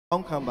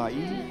Không khám bà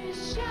ý.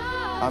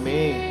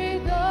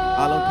 Amen.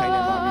 Alon thay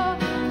này bà mi.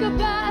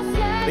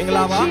 Mình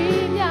là bà.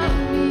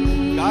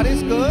 God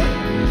is good.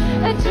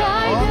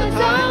 All the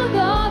time.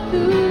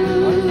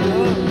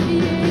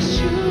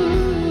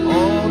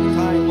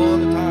 All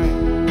the time.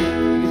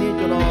 Cái này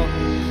cho nó.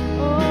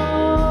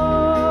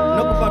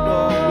 Nó có bắt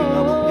đầu mình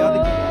làm một gia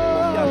đình,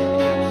 một gia đình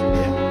này xí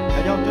đấy.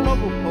 Cái nhau cho nó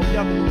một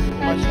gia đình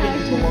mà xí đấy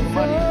của một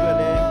gia đình rồi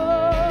đấy.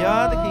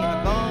 Gia đình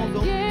này cao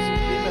giống xí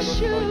đấy mà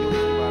nó nói chung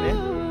là đấy.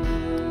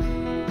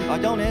 Ở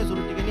trong này rồi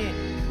thì cái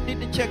này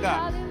tít check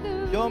à,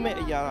 cho mẹ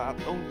nhà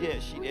ông姐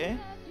xí đấy.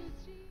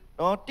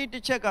 Nó tít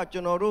check à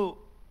cho nó rồi.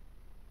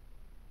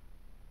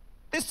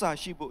 Tết xa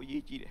xí bộ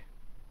gì chứ đấy.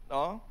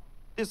 Đó,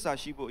 tết xa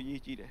xí bộ gì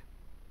chứ đấy.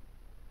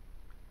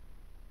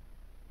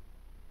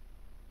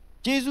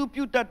 Giêsu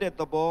biểu đạtတဲ့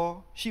သဘော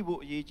ရှိဖို့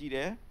အရေးကြီးတ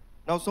ယ်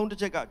။နောက်ဆုံးတစ်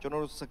ချက်ကကျွန်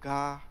တော်တို့စ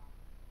ကား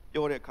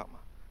ပြောတဲ့အခါမှာ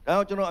ဒါကြော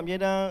င့်ကျွန်တော်အမြဲ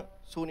တမ်း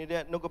ဆိုနေ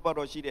တဲ့နှုတ်ကပတ်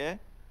တော်ရှိတယ်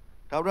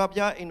။ဒါဝရဘု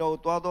ရားအိမ်တော်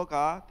ကိုသွားတော့အ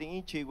ခါသင်၏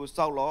ခြေကို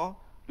စောက်လော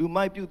လူ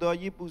မိုက်ပြုသော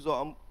ရည်ပူဇော်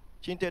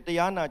ခြင်းတဲ့တ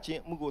ရားနာခြင်း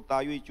အမှုကိုတာ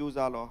၍ကြိုး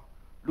စားလော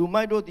လူ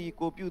မိုက်တို့သည်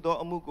ကိုပြုသော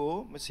အမှုကို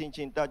မစင်ချ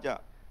င်တတ်ကြ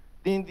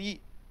။သင်သည်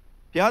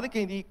ဘုရားသခ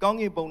င်သည်ကောင်း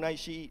ကင်ဘုံ၌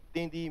ရှိသ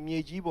င်သည်မြေ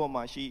ကြီးပေါ်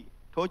မှာရှိ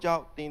ထို့ကြော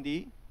င့်သင်သ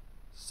ည်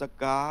စ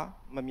ကား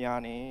မများ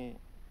နဲ့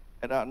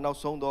အဲ့ဒါနောက်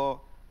ဆုံးတော့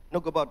နှု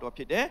တ်ကပတ်တော်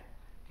ဖြစ်တယ်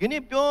ဒီက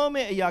နေ့ပြောမ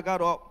ယ့်အရာက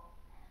တော့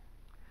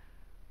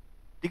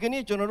ဒီက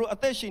နေ့ကျွန်တော်တို့အ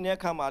သက်ရှင်တဲ့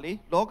အခါမှာလေ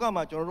လောက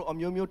မှာကျွန်တော်တို့အ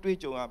မျိုးမျိုးတွေး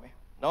ကြုံရမယ်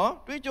နော်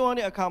တွေးကြုံရ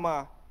တဲ့အခါမှာ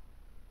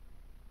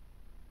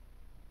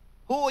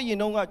ဟိုးအရင်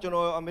တုန်းကကျွန်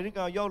တော်အမေရိက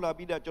န်ရောက်လာ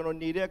ပြီးတော့ကျွန်တော်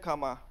နေတဲ့အခါ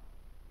မှာ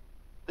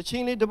တချ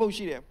င်းလေးတစ်ပုတ်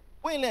ရှိတယ်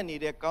ပွင့်လက်နေ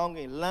တဲ့ကောင်းက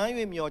င်လမ်း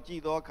၍မျောကြ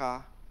ည့်သောအခါ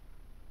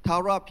ထာ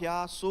ဝရဘု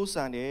ရားစိုး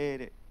စံတယ်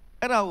တဲ့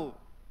အဲ့ဒါကို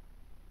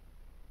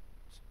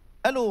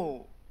အဲ့လို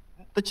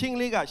တချင်း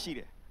လေးကရှိတ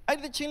ယ်အဲ့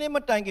ဒီချင်းလေးမ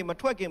တိုင်ခင်မ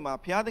ထွက်ခင်မှာ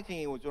ဘုရားသခင်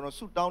ကိုကျွန်တော်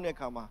ဆုတောင်းတဲ့အ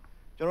ခါမှာ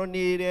ကျွန်တော်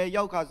နေတယ်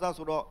ရောက်ခါစား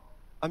ဆိုတော့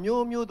အ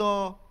မျိုးမျိုးသော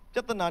ပြ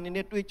ဿနာတွေ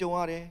နဲ့တွေ့ကြုံရ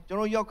တယ်ကျွန်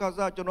တော်ရောက်ခါ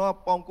စားကျွန်တော်က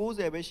ပေါင်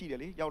90ပဲရှိတယ်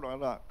လေရောက်တော့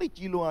လားသိ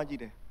ကြီးလွန်အားကြီး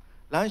တယ်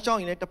လမ်းလျှောက်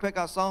ရင်လည်းတစ်ဖက်က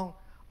စောင်း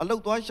အလု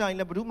တ်သွားရှာရင်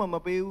လည်းဘယ်သူမှမ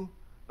ပေးဘူး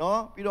နော်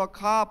ပြီးတော့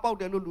ခါပေါက်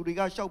တယ်လို့လူတွေ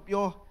ကရှောက်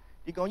ပြော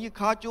ဒီကောင်ကြီး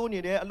ခါကျိုးနေ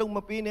တယ်အလုတ်မ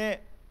ပေးနဲ့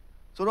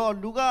ဆိုတော့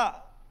လူက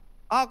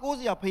အားကိုး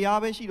စရာဖျား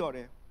ပဲရှိတော့တ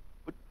ယ်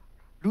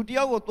လူတ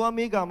ယောက်ကိုသွား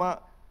မေးကမှ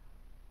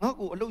ငါ့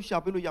ကိုအလုပ်ရှာ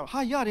ပေးလို့ရအောင်ဟာ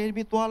ရတယ်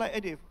ပြီးသွားလိုက်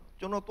အဲ့ဒီ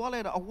ကျွန်တော်သွားလို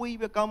က်တာအဝေး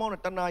ပဲကောင်းမောင်း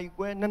နဲ့တနာကြီး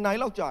ကွဲ2နာရီ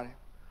လောက်ကြာတယ်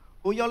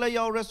ကိုရောက်လဲ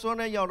ရောက် restaurant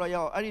နဲ့ရောက်တော့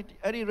ရောက်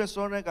အဲ့ဒီ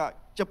restaurant က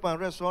ဂျပန်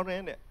restaurant နဲ့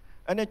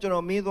အဲ့နဲ့ကျွန်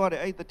တော်မေးသွားတ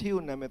ယ်အဲ့တတိယ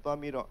နာမည်သွား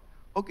မေးတော့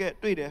ဟုတ်ကဲ့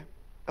တွေ့တယ်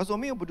အဲ့ဆို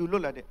မင်းကဘယ်သူလွ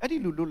တ်လိုက်တယ်အဲ့ဒီ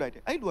လူလွတ်လိုက်တ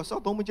ယ်အဲ့လူကစော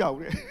က်သုံးမကြ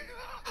ဘူးတဲ့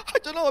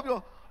ကျွန်တော်ပြော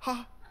ဟာ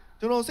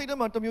ကျွန်တော်စိတ်ထဲ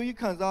မှာတမျိုးကြီး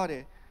ခံစားရတ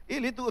ယ်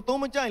အေးလေ तू အ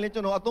သုံးမကြရင်လေကျွ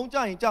န်တော်အသုံးကြ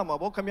ရင်ကြမှာ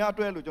ပေါ့ခမရအ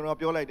တွဲလို့ကျွန်တော်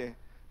ပြောလိုက်တယ်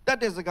တက်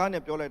တဲ့စကား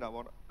နဲ့ပြောလိုက်တာ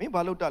ပေါ့မင်း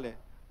ဘာလို့တက်လဲ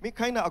မင်း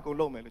ခိုင်းတာအကုန်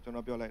လုံးမယ်လို့ကျွန်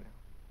တော်ပြောလိုက်တယ်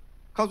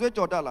ခောက်ဆွဲ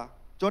ကြော်တက်လား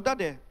ကြော်တက်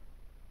တယ်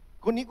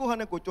ကိုနီကိုဟာ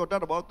နဲ့ကိုကြော်တက်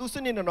တော့ तू စ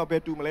နစ်နဲ့တော့ဘ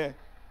ယ်တူမလဲ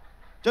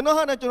ကျွန်တော်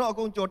ဟာနဲ့ကျွန်တော်အ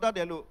ကုန်ကြော်တက်တ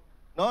ယ်လို့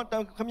နော်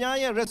ခမရ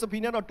ရဲ့ recipe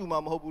နဲ့တော့တူမှာ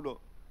မဟုတ်ဘူးလို့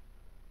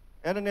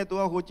အဲ့ဒါနဲ့ तू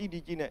ကဟိုကြည့်ဒီ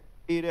ကြည့်နဲ့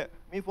အေးတဲ့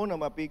မင်းဖုန်းနံ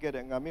ပါတ်ပေးခဲ့တ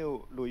ယ်ငါမင်းကို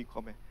လိုကြီး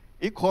ခေါ်မယ်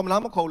အေးခေါ်မ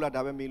လားမခေါ်လား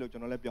ဒါပဲမေးလို့ကျွ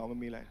န်တော်လည်းပြောင်းမ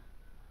မေးလိုက်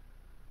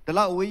ဒါ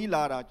လောက်အဝေးကြီး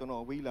လာတာကျွန်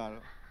တော်အဝေးလာ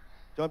တော့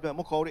ကျွန်တော်ပြန်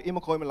မခေါ်ဘူးအေးမ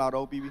ခေါ်မလာ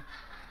တော့ပြီး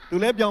သူ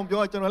လည်းပြောင်း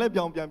ပြောကျွန်တော်လည်း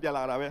ပြောင်းပြန်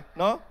လာတာပဲ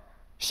နော်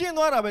ရှင်း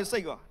သွားတာပဲစိ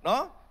တ်က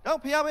နော်တော့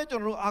ဖះပဲကျွ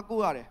န်တော်တို့အား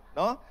ကိုးရတယ်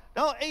နော်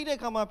တော့အဲ့တဲ့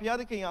ခါမှာဘုရား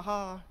သခင်ကဟာ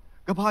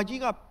ကဘာကြီး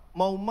က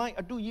မောင်မိုက်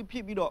အတုကြီးဖြ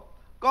စ်ပြီးတော့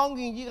ကောင်းက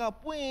င်ကြီးက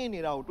ပွင့်နေ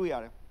တာကိုတွေ့ရ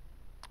တယ်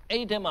အဲ့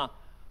ဒီထဲမှာ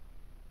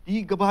ဒီ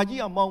ကဘာကြီး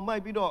ကမောင်မို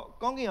က်ပြီးတော့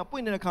ကောင်းကင်ကပွ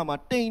င့်နေတဲ့ခါမှာ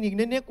တိမ်နေ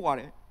နည်းနည်းကွာ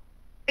တယ်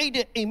အဲ့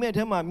တဲ့အိမ်မက်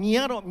ထဲမှာမြင်ရ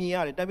တော့မြင်ရ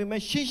တယ်ဒါပေ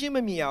မဲ့ရှင်းရှင်းမ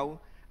မြင်ရဘူး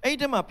အဲ့ဒီ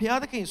ထဲမှာဘုရား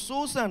သခင်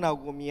စိုးစံတာ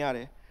ကိုမြင်ရတ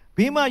ယ်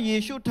ဘေးမှာယေ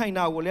ရှုထိုင်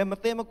တာကိုလည်းမ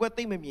သိမကွဲ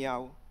သိမမြင်ရ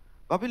ဘူး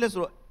ဘာဖြစ်လဲဆို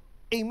တော့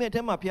အိမ်မက်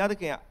ထဲမှာဘုရားသ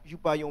ခင်ကယူ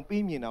ပါယုံ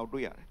ပေးမြင်တာကို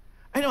တွေ့ရတယ်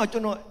အဲ့တော့ကျွ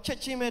န်တော်ချက်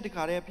ချင်းပဲတ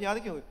ခါတည်းဘုရားသ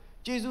ခင်ကို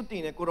ကျေးဇူးတ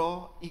င်တယ်ကိုတော်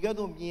ဤကဲ့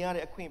သို့မြင်ရ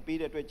တဲ့အခွင့်ပေး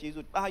တဲ့အတွက်ကျေး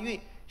ဇူးတာ၍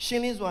ရှ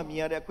င်းလင်းစွာမြင်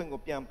ရတဲ့အခွင့်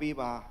ကိုပြန်ပေး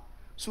ပါ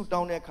ဆုတော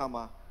င်းတဲ့အခါ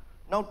မှာ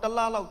နောက်တစ်လ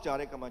လောက်ကြာ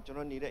တဲ့အခါမှာကျွန်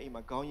တော်နေတဲ့အိမ်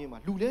မှာခေါင်းရင်းမှာ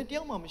လူလည်းတ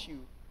ယောက်မှမရှိ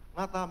ဘူး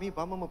ငါသားမင်း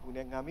ဘာမှမပူ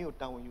နဲ့ငါမင်းကို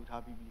တာဝန်ယူ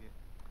ထားပြီးပြီတဲ့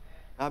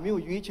ငါမင်း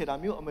ကိုရွေးချယ်တာ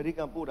မင်းကိုအမေရိက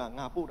န်ပို့တာ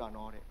ငါပို့တာ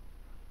နော်တဲ့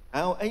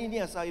အဲ့ဒီ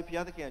နေ့စာရေးဘု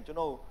ရားသခင်ကကျွန်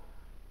တော်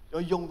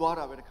ယုံသွား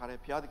တာပဲတခါတည်း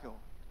ဘုရားသခင်ကို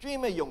ကျွေး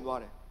မဲ့ယုံသွား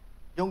တယ်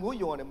ယုံကို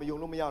ယုံရတယ်မယုံ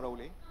လို့မရတော့ဘူး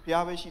လေဘု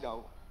ရားပဲရှိတာ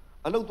ဟုတ်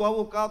အလုတ်သွား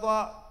ဖို့ကား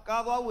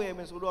သွားဝယ်မ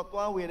ယ်ဆိုတော့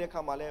သွားဝယ်တဲ့ခါ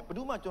မှာလဲဘယ်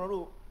သူမှကျွန်တော်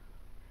တို့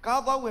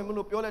ကားသွားဝယ်မ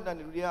လို့ပြောလိုက်တဲ့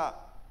လူတွေက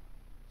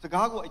စ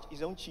ကားကိုအ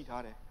ဆုံးချီ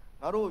ထားတယ်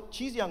ငါတို့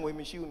ချီးစရာငွေ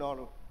မရှိဘူးနော်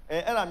လို့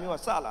အဲ့ဒါမျိုးက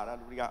စလာတာ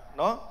လူတွေက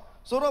နော်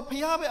ဆိုတော့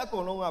ဖျားပဲအကု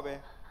န်လုံးကပဲ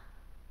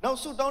နောက်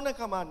ဆူတောင်းတဲ့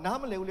ခါမှာနား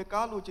မလဲဘူးလေ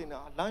ကားလိုချင်တာ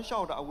လမ်းလျှော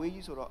က်တာအဝေး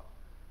ကြီးဆိုတော့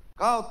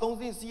ကားကို3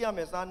ဆင့်စီးရမ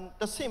ယ်စား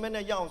တစ်ဆင့်မဲ့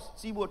နဲ့ရအောင်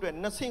စီးဖို့အတွက်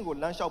2ဆင့်ကို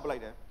လမ်းလျှောက်ပလို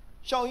က်တယ်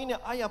ရှောက်ရင်းနဲ့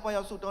အားရပါရ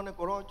ဆူတောင်းတဲ့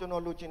ကိုတော့ကျွန်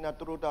တော်လိုချင်တာ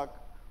တိုတာ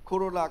ကို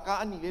ရိုလာကား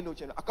အနီလေးလို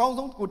ချင်တာအကောင်း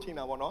ဆုံးကိုထင်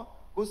တာပေါ့နော်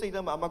ကိုစိတ်ထဲ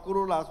မှာအမကို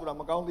ရိုလာဆိုတာ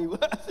မကောင်းသေးဘူး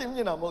အဆင်မြ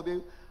င်တာမဟုတ်သေး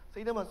ဘူးစိ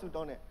တ်ထဲမှာဆူ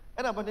တောင်းတယ်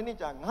အဲ့ဒါဗတနေ့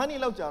ကြာ9နှစ်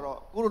လောက်ကြာတော့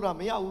ကိုရိုလာ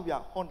မရဘူးဗျ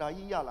ဟွန်ဒါ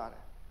ကြီးရလာတ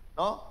ယ်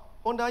နော်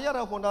ဟွန်ဒါရ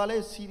တာဟွန်ဒါလဲ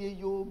စီရီ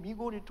ယိုမီ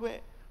ကိုတွေထွက်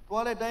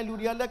သွားတဲ့တိုင်းလူ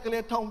တွေကလက်က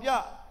လေးထောင်ပြ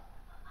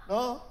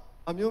နော်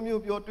အမျိုး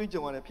မျိုးပြောတွေး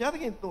ကြုံရတယ်ဘုရားသ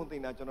ခင်တုံတ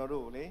င်တာကျွန်တော်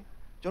တို့ကိုလေ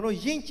ကျွန်တော်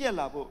ရင့်ကျက်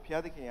လာဖို့ဘု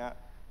ရားသခင်က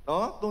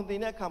နော်တုံတင်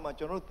တဲ့အခါ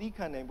မှာကျွန်တော်တို့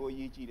သီးခံနိုင်ဖို့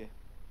အရေးကြီး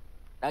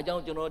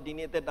တယ်ဒါကြောင့်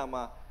ကျွန်တော်ဒီနေ့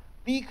သက်တာမှာ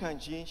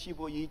သီးခံခြင်း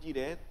ရှိဖို့အရေးကြီးတ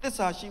ယ်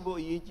သစ္စာရှိဖို့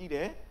အရေးကြီး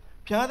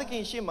တယ်ဘုရားသခ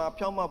င်ရှေ့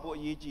မှာဖြောင့်မတ်ဖို့အ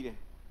ရေးကြီးတယ်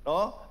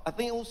နော်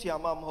အသိဉာဏ်ဆရာ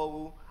မမဟုတ်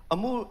ဘူးအ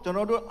မှုကျွန်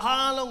တော်တို့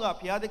အားလုံးက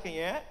ဘုရားသ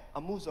ခင်ရဲ့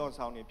အမှုတော်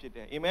ဆောင်နေဖြစ်တ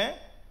ယ်အာ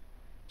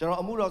မင်ကျွန်တော်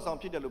အမှုတော်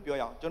ဆောင်ဖြစ်တယ်လို့ပြော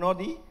ရအောင်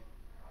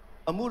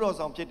ကျွန်တော်ဒီအ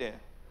မှုတော်ဆောင်ဖြစ်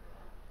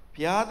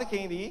တယ်ဘုရားသခ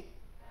င်ဒီ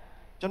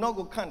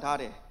ကျွန်တော်ကိုခန့်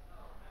ထားတယ်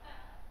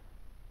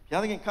ဘု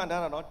ရားသခင်ခ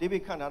န့်ထားတာနော်ဒေးဗစ်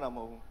ခန့်ထားတာမ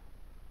ဟုတ်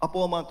ဘူးအ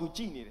ပေါ်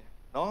မှာသူကြည်နေတယ်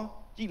နော်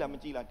ကြည်လားမ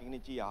ကြည်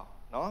လားဒီနေ့ကြည်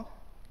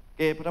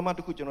အောင်နော်ကဲပထမ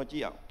တစ်ခုကျွန်တော်ကြည်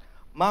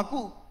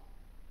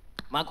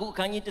အောင်မာကုအ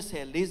ခန်းကြီး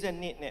30 42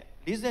နဲ့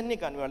42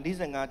ကနေ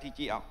45ထိ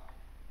ကြည်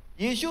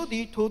အောင်ယေရှု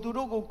သည်ထိုသူ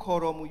တို့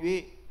ကိုခေါ်တော်မူ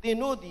၍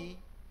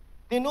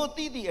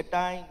သင်တို့သိသည့်အ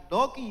တိုင်း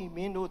လောကီမ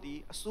င်းတို့သ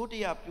ည်အစိုးတ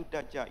ရားပြု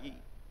တတ်ကြ၏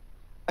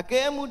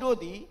အကဲအ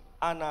မှုတို့သည်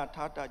အာဏာ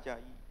ထားတတ်ကြ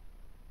၏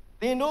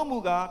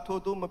သင်တို့မူကား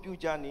ထိုသူမ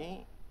ပြုကြနှင့်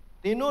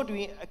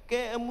သင်တို့တွင်အ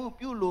ကဲအမှု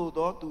ပြုလို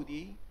သောသူသ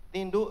ည်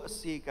သင်တို့အ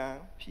စေခံ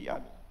ဖြစ်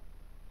ရမည်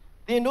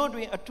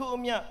သင်တို့တွင်အထွတ်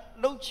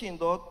အမြတ်လှုပ်ချင်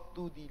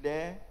သောသူသည်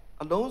လည်း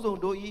အလုံးစုံ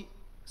တို့၏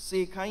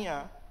စေခိုင်းရာ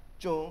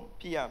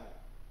ကျွန်ဖြစ်ရ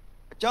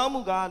မည်အကြော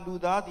င်းမူကားလူ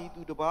သားသည်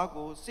သူတစ်ပါး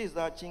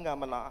ကိုစေစားခြင်းက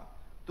မလား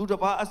သူ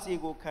တစ်ပါး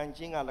အစေကိုခံခြ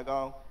င်းက၎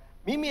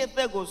င်းမိမိအ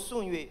သက်ကိုစွ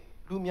န့်၍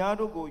လူများ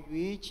တို့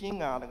ကိုရွေးခြင်း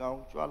က၎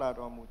င်းကြွလာ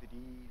တော်မူ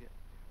သည်တဲ့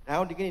ဒါကြော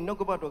င့်ဒီကနေ့နှုတ်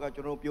ကပတ်တော်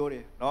ကကျွန်တော်ပြော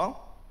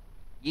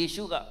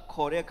တယ်နော်ယေရှု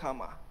ကခေါ်တဲ့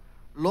အခါမှာ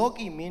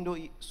လောကီမင်းတို့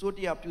၏အစိုးတ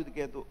ရားပြု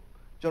တဲ့ကဲ့သို့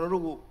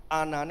ကျွန်တော်တို့ကို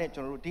အာနာ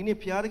နဲ့ကျွန်တော်တို့ဒီ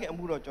နေ့ဘုရားသခင်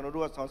အမှုတော်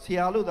ကျွန်တော်တို့ကဆောင်ဆ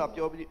ရာလို့သာ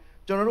ပြောပြီး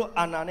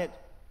ကျွန်တော်တို့အာနာနဲ့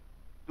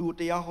လူ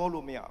တရား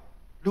ဟောလို့မရဘူး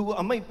လူ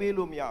ကိုအမိတ်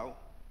ပေးလို့မရဘူး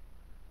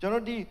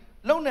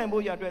ကျွန်တော်ဒီလုံ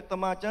နိုင်ဖို့ရအတွက်တ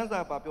မန်ကျမ်း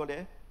စာပါပြော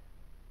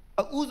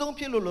တယ်အဦးဆုံးဖြ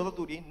စ်လို့လို့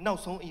သူဒီ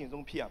နောက်ဆုံးအ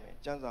ရင်ဆုံးဖြစ်ရ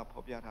မယ်ကျမ်းစာ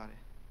ဖော်ပြထားတယ်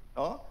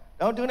နော်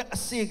နောက်ဒီနေ့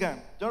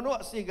အစေခံကျွန်တော်တို့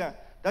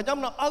အစေခံဒါကြောင့်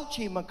မလို့အောက်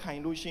ခြေမ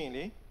ခိုင်လို့ရှိ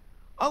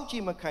ရင်လေအောက်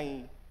ခြေမ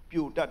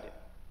ခိုင်ပြိုတတ်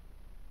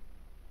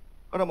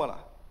တယ်ဟုတ်တယ်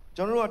မလား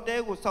ကျွန်တော်တို့က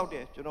တဲကိုစောက်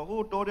တယ်ကျွန်တော်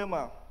ဟိုတောထဲ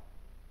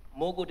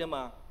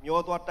မှာမိုးကုတ်ထဲမှာ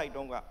မျောသွား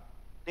တိုက်တော့က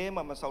တဲ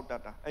မှာမစောက်တ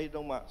တ်တာ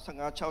အဲ့ဒီတော့မှ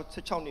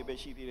16နှစ်ပဲ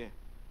ရှိသေး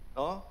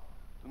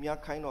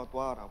တယ်နော်သူများခို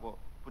င်းတော့သွားရတာပေါ့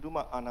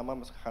ဘယ်သူမှအာနာမ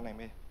မခံနိုင်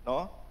ပဲနော်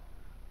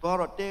သွား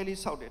တော့တဲ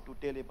လေးစောက်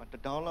တယ်သူတဲလေးမှာတ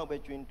ဒေါင်း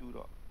လောက်ပဲကျွ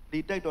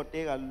င်းတူတော့လေတိုက်တော့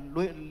တဲ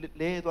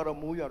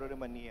ကလဲသွားတော့မိုးရွာ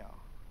တော့မှနေရအောင်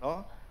နော်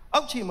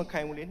အောက်ခြေမခို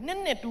င်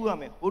ဘူးလေနဲ့တူးရ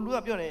မယ်ဟိုလူ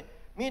ကပြောတယ်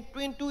မင်း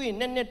တွင်းတူး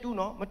ရင်နဲ့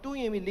တူးနော်မ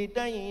တူးရင်လေ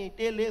တိုက်ရင်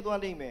တဲလဲသွား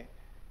လိမ့်မယ်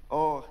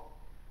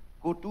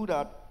ဩကို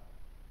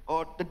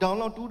တူးတာတဒေါင်း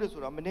လောက်တူး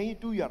တယ်ဆိုတာ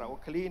မနေကြီးတူးရတာကို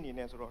ကလေး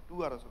အနေနဲ့ဆိုတော့တူး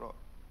ရတာဆိုတော့ဒါ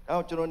ကြော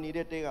င့်ကျွန်တော်နေ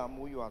တဲ့တဲက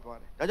မိုး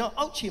ရွာသွားတယ်ဒါကြော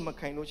င့်အောက်ခြေမ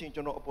ခိုင်လို့ရှိ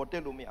ရင်ကျွန်တော်အပေါ်တ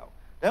က်လို့မရ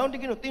ဘူးဒါကြောင့်ဒီ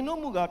ကိတော့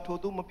သင်တို့မူကား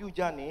ထိုသူမ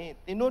ပြုကြနဲ့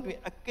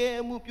သင်တို့တွင်အကဲ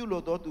အမှု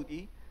ပြုလို့သောသူ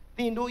သည်သ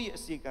င်တို့ရဲ့အ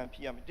စီကံဖြ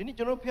စ်ရမယ်ဒီ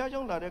နေ့ကျွန်တော်ဖျားကြော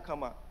င်းလာတဲ့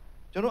အခါမှာ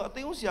ကျွန်တော်အ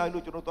သိဉာဏ်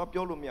ဆရာကြီးလို့ကျွန်တော်သွား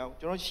ပြောလို့မရ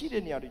ဘူးကျွန်တော်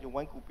ရှိတဲ့နေရာတွေကျွန်တော်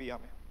ဝိုင်းကူပေးရ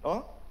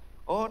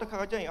မယ်နော်တ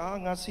ခါကြ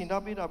ရင်ငါစင်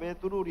ထားပေးတာပဲ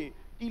သူတို့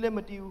တွေတီးလည်း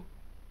မတီး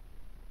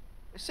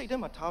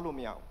ဘူးစိတ်ထဲမှာ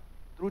ထားလို့မရဘူး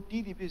သူတို့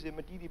တီးသည်ဖြစ်စေ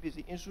မတီး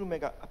သည်ဖြစ်စေ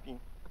instrument ကအပြ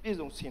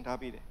ည့်စုံဆင်ထား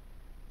ပေးတယ်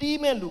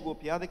တီးမဲ့လူ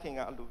ကိုဘုရားသခင်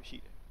ကအလိုရှိ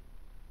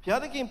တယ်ဘုရား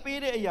သခင်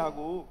ပေးတဲ့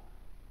အရာကို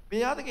ဘု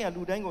ရားသခင်က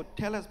လူတိုင်းကို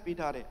talent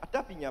ပေးထားတယ်အ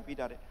တတ်ပညာ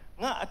ပေးထား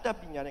တယ်ငါအ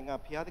တတ်ပညာ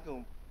နဲ့ငါဘုရားသခင်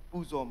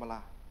ကိုပူဇော်မ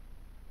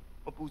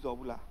လားမပူဇော်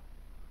ဘူးလား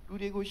လူ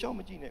တွေကိုရှောက်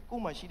မကြည့်နဲ့ကို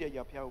ယ်မှရှိတဲ့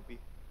အရာဘုရားကိုပေး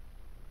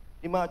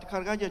ဒီမှာတစ်ခါ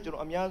တခါကျကျွန်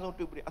တော်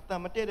အများဆုံးတွေ့ပြီးအ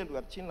တန်မတည့်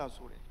တဲ့လူကချ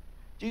င်းလာဆို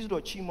တယ်ကျေးဇူး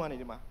တော်ချီးမွ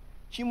မ်းနေဒီမှာ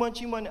ချီး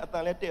မွမ်းနဲ့အတ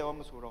န်လည်းတဲ့ရော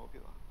မဆိုတော့ဖြ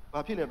စ်သွားဘာ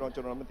ဖြစ်လဲတော့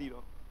ကျွန်တော်မသိ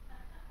တော့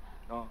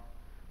နော်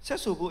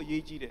ဆက်ဆိုဖို့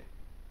အရေးကြီး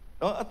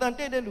တယ်နော်အ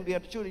တန်တဲ့တဲ့လူတွေ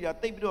ကတချို့တွေ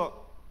ကတိတ်ပြီးတော့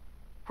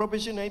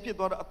professional ဖြစ်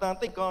သွားတော့အတန်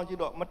တိတ်ကောင်းကြ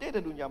ည့်တော့မ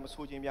တဲ့တဲ့လူညာ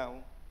မဆိုခြင်းပြအောင်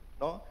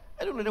နော်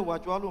အဲ့လိုလည်းဝါ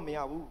ကြွားလို့မ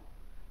ရဘူး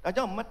ဒါ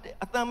ကြော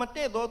င့်အတန်မ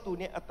တဲ့သောသူ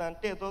နဲ့အ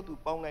တန်တဲ့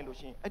သောသူပေါင်းလိုက်လို့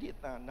ရှိရင်အဲ့ဒီအ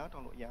တန်နား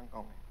ထောင်လို့အရန်ကော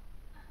င်းတယ်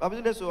ဘာဖြ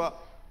စ်လဲ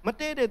ဆိုတော့မ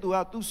တဲ့တဲ့သူက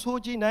तू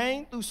ဆိုခြင်းနိုင်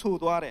तू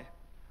ဆိုသွားတယ်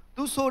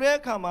तू ဆိုတဲ့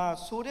အခါမှာ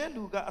ဆိုတဲ့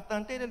လူကအ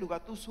တန်တဲ့တဲ့လူက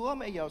तू ဆိုရ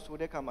မယ့်အရာဆို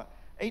တဲ့အခါ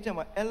မှာအဲ့ဒီ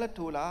မှာ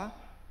electro လား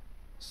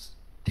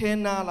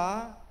tenor လား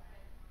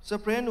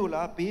soprano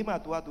လားဘေးမှာ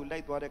तू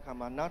လိုက်သွားတဲ့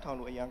အခါမှာနားထောင်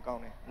လို့အရန်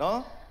ကောင်း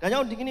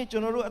တယ်နော်ဒါကြောင့်ဒီကနေ့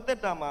ကျွန်တော်တို့အ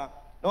သက်တာမှာ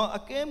နော်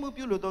အကဲမှု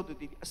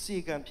ပြုလို့တော့သူဒီအ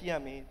စီကံဖြစ်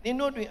ရမယ်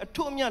သင်တို့တွင်အ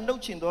ထွတ်အမြတ်လှုပ်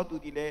ချင်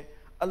သောသူဒီလ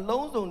ည်းအ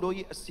လုံးစုံတို့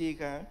၏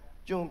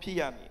အစီကံကျွန်ဖြစ်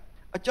ရမည်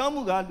အကြောင်း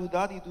မူ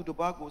ကားလူသားသည်သူတစ်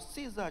ပါးကို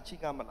စိစချင်း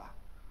ကမ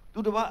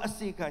လားသူတစ်ပါးအ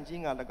စီခံခြ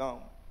င်းက၎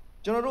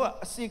င်းကျွန်တော်တို့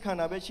ကအစီခံ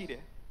တာပဲရှိတယ်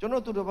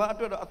ကျွန်တော်သူတစ်ပါးအ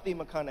တွက်တော့အသေး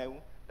မခံနိုင်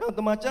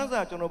ဘူးဒါတမန်ကျမ်း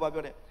စာ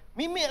ကျွန်တော်ဗာပြောတယ်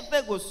မိမိအသ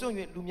က်ကိုစွန့်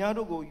၍လူများ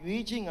တို့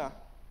ကိုရွေးခြင်း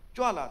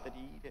ကကြွလာ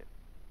တည်း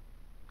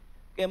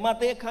တဲ့ကဲမ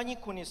ဿဲအခန်းကြီး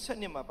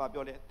9:7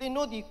မှာဗာပြောတယ်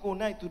သင်တို့ဒီကိုယ်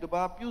၌သူ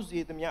တစ်ပါး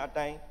ပြုစေသမျှအ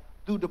တိုင်း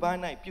သူတစ်ပါး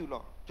၌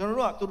ပြုလော့ကျွန်တော်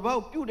တို့ကသူတစ်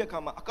ပါးကိုပြုတဲ့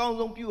အခါမှာအကော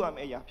င်းဆုံးပြုရမ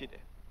ယ့်အရာဖြစ်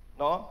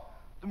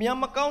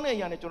တယ်နော်သူများမကောင်းတဲ့အ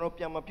ရာနဲ့ကျွန်တော်ပြ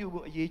န်မပြုတ်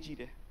ဖို့အရေးကြီး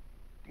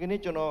တယ်ဒီက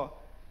နေ့ကျွန်တော်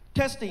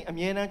testing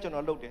အမြဲတမ်း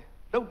ကျွန်တော်လုပ်တယ်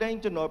လုပ်တိုင်း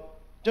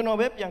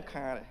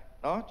ကျွန်တော်ပဲပြန်ခံရ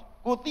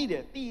တယ်နော်ကိုသိ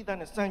တယ်သိတဲ့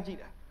နဲ့စမ်းကြည့်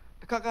တာ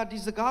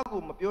တခါဒီစ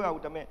ကားကိုမပြောရ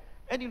ဘူးဒါပေမဲ့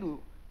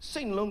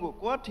အဲ့ဒီလူစိတ်နှလုံးကို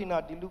ကိုယ်ထင်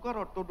တာဒီလူ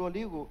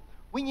ကတော့တော်တော်လေး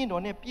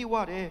ကိုဝိညာဉ်တော်နဲ့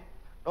ပြေဝ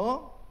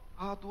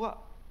တယ်နော်သူက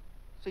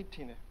စိတ်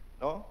ထင်တယ်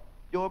နော်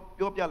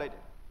ပြောပြလိုက်တ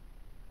ယ်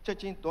ချက်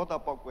ချင်းဒေါ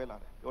သပေါက်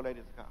ကွဲလာတယ်ပြော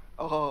လိုက်တဲ့စကား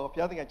ဘု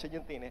ရားသ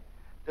ခင်ချက်ချင်းသိနေ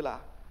တယ်လား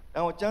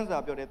ဒါကိုကျမ်းစာ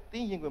ပြောတယ်တ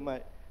င်းရင်ခွင်မှာ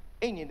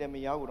အိတ်နေတဲ့မ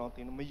ရဘူးတော့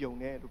တင်မ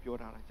ယုံနဲ့လို့ပြော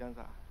ထားတာကျမ်း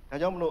စာဒါ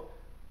ကြောင့်မလို့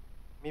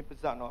မင်းပါ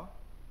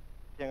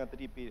ဇက်နော်ပြန်က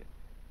တတိပေးတယ်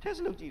test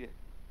လုပ်ကြည့်တယ်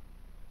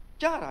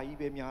ကြားတာကြီး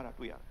ပဲများတာ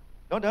တွေ့ရတယ်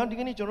နော်ဒါဒီ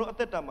ကနေ့ကျွန်တော်အ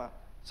သက်တာမှာ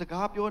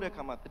စကားပြောတဲ့အ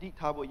ခါမှာတတိ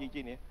ထားဖို့ရည်ကြ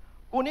ည်နေ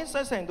ကိုနဲ့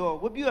ဆက်ဆိုင်တော့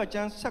ဝတ်ပြု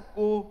ရကျမ်း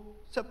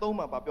19 73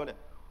မှာပြောတယ်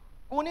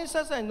ကိုနဲ့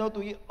ဆက်ဆိုင်တော့သူ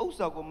ရဲ့ဥစ္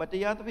စာကိုမ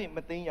တရားသဖြင့်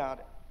မသိမ်း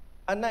ရတဲ့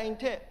အနိုင်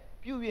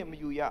ထက်ပြု၍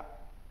မယူရ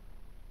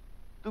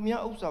သူများ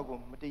ဥစ္စာကို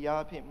မတ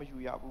ရားဖြင့်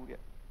မယူရဘူးတဲ့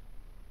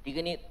ဒီ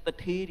ကနေ့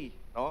တထေး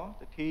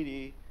တွေနော်တထေးတွေ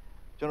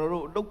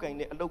ကျွန်တော်တို့အလုတ်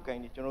ကင်တဲ့အလုတ်ကင်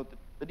တွေကျွန်တော်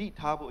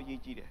တတိထားဖို့အရေး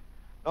ကြီး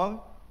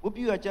တယ်နော်ဝတ်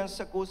ပြုရကျမ်း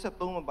19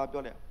 73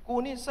မှာပြောတယ်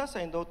ကိုနဲ့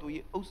ဆက်ဆိုင်တော့သူ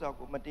ရဲ့ဥစ္စာ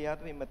ကိုမတရား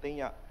သဖြင့်မသိမ်း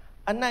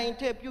ရအ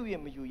နိုင်ထက်ပြု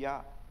၍မယူရ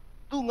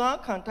သူငါ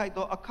ခံ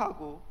ထိုက်သောအခ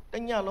ကိုတ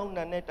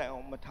ညလုံးနာနဲ့တိုင်အော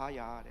င်မထား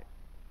ရတဲ့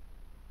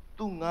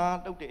သူ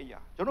ငါလုပ်တဲ့အရာ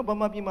ကျွန်တော်ဗ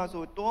မာပြည်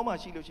မှာဆိုတောမှာ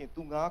ရှိလို့ရှိ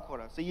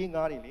ရင်သူငါခေါ်တာစည်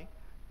ရင်ငါတွေလေ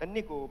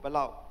တစ်နှစ်ကို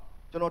ဘယ်လောက်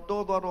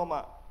ကျွန်တော်တောသွားတော့မှ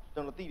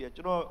ကျွန်တော်သိတယ်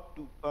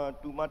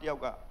ကျွန်တော်တူမတယောက်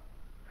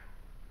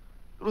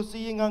ကသူတို့စ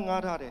ည်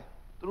ရင်ငါထား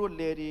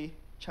တယ်သူတို့လေတွေ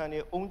ခြံတွေ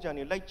အုံး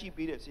ခြံတွေလိုက်ကြည့်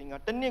ပေးတဲ့စည်ရင်ငါ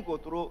တစ်နှစ်ကို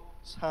သူတို့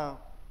ဆန်း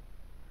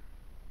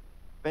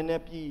ဘယ်နဲ့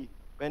ပြည်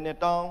ဘယ်နဲ့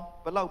တောင်း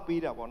ဘယ်လောက်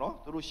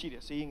ပေးတာပေါ့နော်သူတို့ရှိ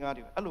တယ်စည်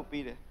ရင်ငါတွေအဲ့လို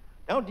ပေးတယ်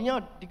ဒါတော့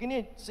ဒီ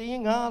ကနေ့စည်ရ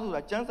င်ငါ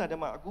ဆိုတာကျမ်းစာထဲ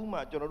မှာအခုမှ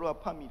ကျွန်တော်တို့က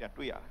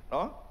ဖတ်မိတာတွေ့ရ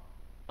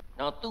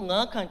တယ်နော်နောက်သူ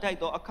ငါခံ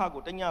ထိုက်သောအခ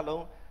ကိုတ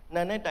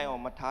ညလုံးနာနဲ့တိုင်အော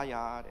င်မထား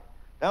ရတဲ့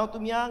ဒါတော့သူ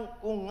များ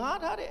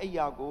ကိုငါထားတဲ့အ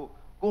ရာ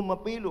ကိုမ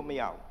ပေးလို့မ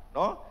ရဘူး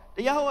နော်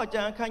တရား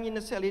ဟောကျမ်းအခန်းကြီး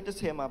24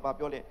 10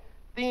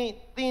မှာပြောလဲတ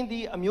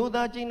င်းဒီအ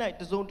မျိုးသားချင်း၌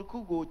တစုံ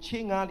တစ်ခုကိုချ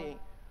င်းငါလင်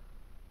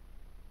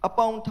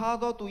အပေါင်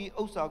ထားသောသူ၏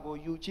ဥစ္စာကို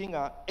ယူချင်းက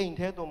အိမ်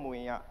ထဲသို့မဝ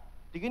င်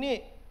ရဒီက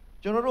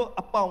နေ့ကျွန်တော်တို့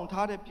အပေါင်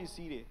ထားတဲ့ပစ္စ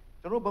ည်းတွေ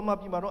ကျွန်တော်ဗမာ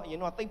ပြည်မှာတော့အ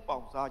ရင်တော့တိတ်ပေါ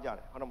င်စားကြတ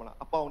ယ်ဟုတ်တယ်မ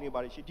လားအပေါင်တွေပါ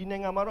တယ်ရှိဒီ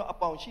နိုင်ငံမှာတော့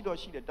အပေါင်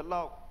ရှိတော့ရှိ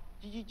တယ်ဒီလောက်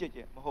ကြီးကျ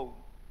ယ်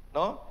မဟုတ်ဘူး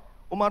နော်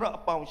ဟိုမှာတော့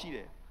အပေါင်ရှိတ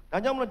ယ်ဒါ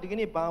ကြောင့်မလို့ဒီ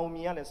ကနေ့ဘာ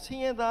ဝင်မြင်ရလဲ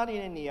ဆင်းရဲသားတွေ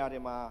ရဲ့နေရာတွေ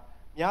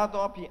မှာများသော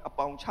အားဖြင့်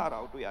အပေါင်ချတာ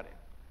ကိုတွေ့ရ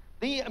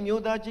တယ်ဒီအ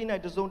မျိုးသားချင်း၌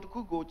တစုံ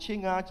တစ်ခုကိုချ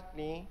င်းကား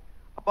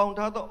လင်အ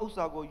ပေါင်ထားသောဥစ္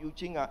စာ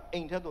ကိုယူချင်း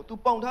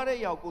ကအိမ်ထဲသို့သူပေါင်ထားတဲ့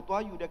အရာကို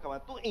သွားယူတဲ့အခါ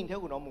မှာသူ့အိမ်ထဲ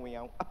ကိုတော့မဝင်ရ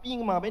အောင်အပြင်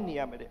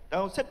မှာပဲနေရမယ်တဲ့ဒါကြော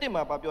င့်7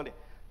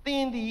မှာပြောလဲတ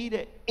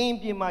င်းဒီတဲ့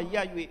အင်ပြင်မှာ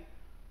ရပ်၍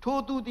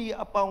ထိုသူသည်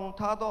အပေါင်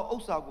ထားသော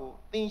ဥစ္စာကို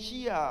တင်ရှိ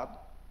ရာ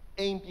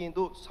အိမ်ပြင်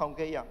သို့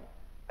ဆောင်ခဲ့ရမယ်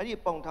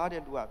အဲ့ဒီပေါင်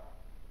ထားတဲ့လူ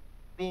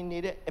ကတင်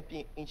နေတဲ့အပြ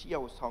င်အိမ်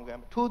ရှိရာကိုဆောင်ခဲ့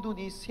ရမယ်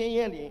ထိုသူသည်ဆင်း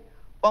ရဲလျင်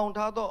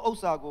ပေါင်ထားသောဥစ္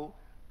စာ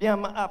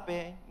ကိုပြန်မ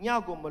အပ်ပဲည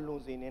ကိုမလွ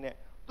န်စေ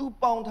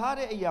နဲ့သူပေါင်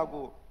ထားတဲ့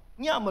အရာကို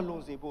ညမလွ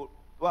န်စေဖို့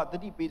သူကတ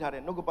တိပေးထား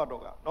တဲ့နှုတ်ကပတ်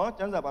တော်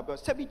ကနော်ကျမ်းစာဘာပြော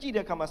ဆက်ပြီးကြည့်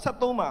တဲ့အခါမှာ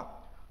73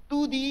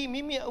မှာသူသည်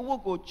မိမိအဝတ်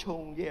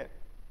ကိုခြုံရဲ့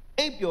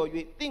အိပ်ပျော်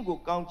၍တင့်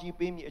ကိုကော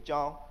င်းကြီးပေးမိ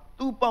အကြောင်း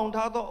သူ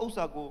ပေါင်ထားသောဥစ္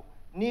စာ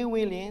ကိုနေဝ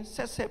င်လင်ဆ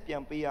က်ပြ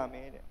န်ပေးရ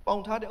မယ်တဲ့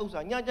ပေါင်ထားတဲ့ဥစ္စာ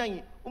ညကြရ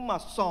င်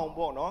ဥမာဆောင်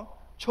ပေါ့နော်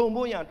ခြုံ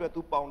ဖို့ရန်အတွက်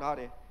သူပေါင်ထား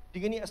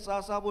တယ်ဒီကနေ့အ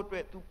စားစားဖို့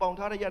အတွက်သူပေါင်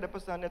ထားရတဲ့ပ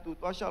တ်စံ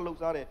နဲ့သူသွားရှောက်လှုပ်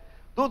စားတယ်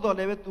သို့တော်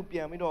လည်းပဲသူပြ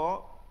န်ပြီးတော့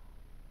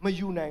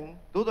မယူနိုင်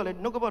သို့တော်လည်း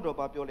နှုတ်က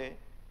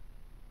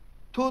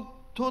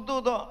ပတ်တော်ဘာပြောလဲထို့သော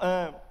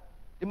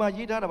ဒီ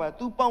မှာရေး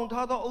ထားတာပါသူပေါင်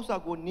ထားသော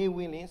ဥစ္စာကိုနေ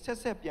ဝင်လင်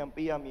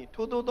ဆက်ပြန်ပေးရမည်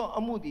ထို့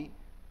သောအမှုသည်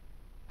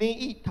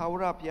သင်ဤထာ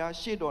ဝရဘု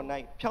ရားရှေ့တော်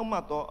၌ဖြောင့်မ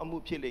တ်သောအ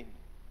မှုဖြစ်လိမ့်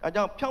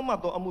မည်အဲကြောင့်ဖြောင့်မတ်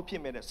သောအ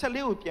မှုဖြစ်မယ်တဲ့ဆက်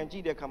လေးကိုပြန်ကြ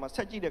ည့်တဲ့အခါမှာ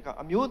ဆက်ကြည့်တဲ့အခါ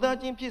အမျိုး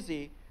သားချင်းဖြစ်စေ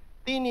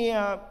တင်း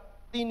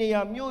နေ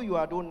ရမြို့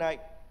ရွာတို့၌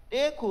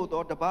တဲ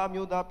ခိုသောတပါး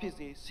မျိုးသားဖြစ်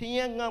စေဆင်း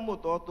ရဲ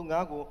ငတ်မွတ်သောသူ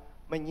ငါ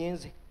ကိုမ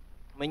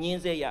ငင်း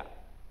စေရ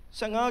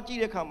15ကြ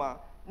ည့်တဲ့အခါမှာ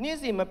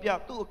နေ့စဉ်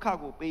မပြသူ့အခ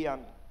ကိုပေး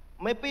ရမည်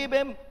မပေး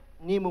ဘဲ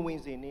နေမဝင်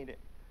စေနဲ့တဲ့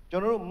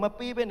ကျွန်တော်တို့မ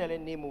ပေးဘဲနဲ့လည်း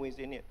နေမဝင်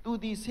စေ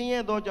နဲ့သူဒီဆ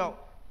င်းရဲသောကြော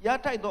င့်ရ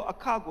ထိုက်သော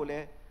အခကိုလ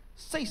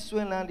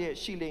ည်းစိတ်ဆွဲလန်းလျက်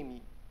ရှိလိမ့်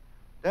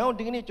မည်ဒါကြောင့်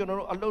ဒီကနေ့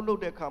ကျွန်တော်တို့အလုပ်လုပ်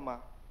တဲ့အခါ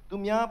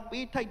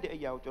မှာသူများပေးထိုက်တဲ့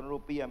အရာကို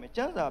ကျွန်တော်တို့ပေးရမယ်ကျ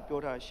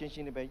မ်းစာပြောထားရှ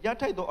င်းရှင်းလေးပဲရ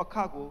ထိုက်သော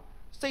အခ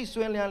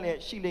ကိုစိတ်ဆွဲလန်းလျက်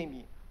ရှိလိမ့်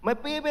မည်မ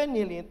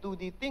ပေးဘဲနေရင်သူ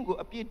ဒီတင့်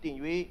ကိုအပြစ်တင်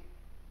၍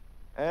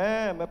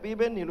မပေး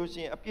ဘဲနေလို့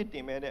ရှိရင်အပြစ်တ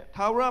င်မဲ့တဲ့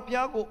ထာဝရဘု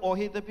ရားကိုအော်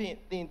ဟစ်သဖြ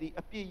င့်တင်ဒီ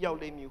အပြစ်ရောက်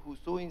လိမ့်မည်ဟု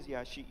စိုးရင်စ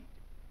ရာရှိ၏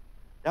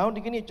ဒါကြော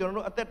င့်ဒီကနေ့ကျွန်တော်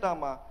တို့အသက်တာ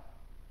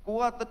မှာကို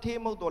ကတ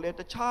ထေးမဟုတ်တော့လဲ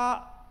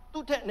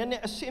တခြားသူ့ထက်နည်းန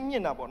ည်းအရှ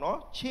င်းမြင့်တာပေါ့နော်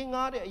ချ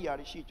င်းငားတဲ့အရာ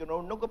တွေရှိ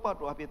ကျွန်တော်တို့နှုတ်ကပတ်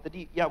တော်အဖြစ်တ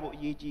တိရဖို့အ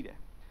ရေးကြီးတယ်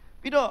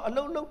ပြီးတော့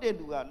အလုံးလုံးတဲ့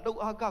လူကလှုပ်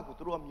အားက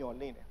ကိုသူတို့ကမျှော်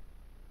လင့်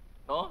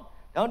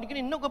တယ်နော်ဒါကြောင့်ဒီ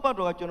ကနေ့နှုတ်က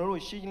ပတ်တော်က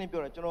ကျွန်တော်တို့ရှင်းရှင်းလ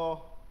င်းပြောတာကျွန်တော်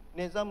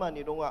နေ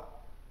စမှနေတော့က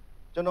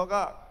ကျွန်တော်က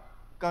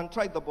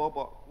contract သဘော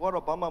ပေါ့ကိုက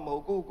တော့ဘာမှ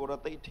မဟုတ်ကိုတော့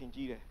တိတ်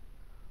ထင်ကြီးတယ်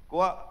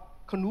ကိုက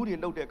ခနူး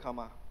တွေလှုပ်တဲ့အခါ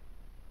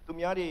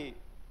မှာသူများတွေ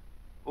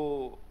ဟို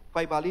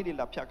fiber လေးတွေ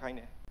လာဖြတ်ခိုင်း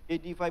တယ်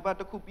80 fiber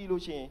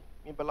တစ်ခုပြီးလို့ရှိ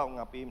ရင်မင်းဘယ်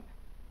လောက်ငါပေး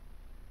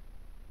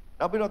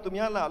မလဲနောက်ပြီးတော့သူ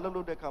များလာ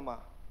လှုပ်တဲ့အခါမှာ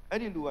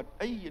အဲ့ဒီလူက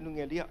အဲ့ဒီလူင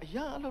ယ်လေးက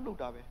အရာလှုပ်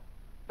တာပဲ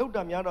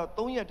လှုပ်တာများတော့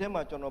3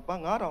ရက်ထဲမှာကျွန်တော်ဘာ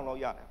9000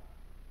လောက်ရ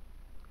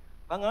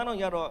တယ်ဘာ9000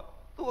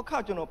ရတော့သူ့အခ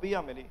ကျွန်တော်ပေး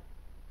ရမယ်လေ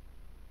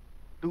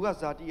လူ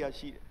ကဇာတိရ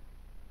ရှိတယ်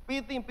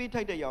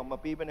ပေးထိုက်တဲ့ရအောင်မ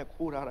ပေးဘဲနဲ့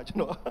ခိုးထားတာကျွန်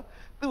တော်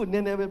သူ့န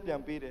ည်းန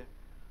ည်းပဲပြန်ပေး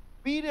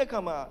တယ်ပြီးတဲ့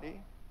အခါမှာလေ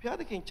ဘု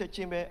ရားသ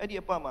ခင်ချက်ချင်းပဲ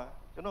အဲ့ဒီအပတ်မှာ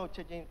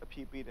ကျွန်တော်ချက်ချင်း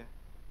အဖြေပေးတယ်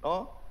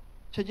နော်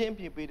ချက်ချင်းအ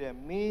ဖြေပေး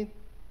တယ်မ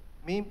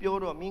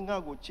င်းပြောတော့မ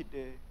င်းငါ့ကိုချစ်တ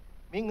ယ်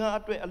မင်းငါ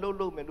အတွက်အလုပ်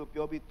လုပ်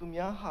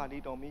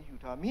မယ်လို့ပြောပြီးသူများဟာလေးတောင်မ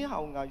င်းယူထားမင်းဟာ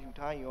ငါယူ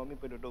ထားရင်ရောမ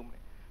င်းဘယ်လိုလုပ်မလဲ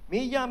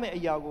မင်းရမယ့်အ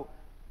ရာ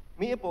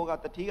ကိုမင်းအပေါ်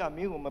ကတတိကမ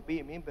င်းကို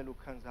မပေးမင်းဘယ်လို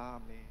ခံစားရ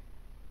မလဲ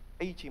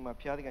အဲ့ဒီအချိန်မှာ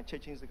ဖျားတဲ့ကချ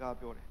က်ချင်းစကား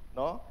ပြောတယ်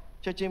နော်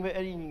ချက်ချင်းပဲ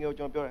အဲ့ဒီညီငယ်ကို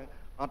ကျွန်တော်ပြောတယ်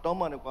ငါတောင်း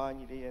ပန်တယ်ကွာ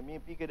ညီလေးရဲ့မ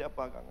င်းပြီးခဲ့တဲ့အပ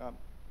တ်ကငါ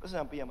ပတ်စံ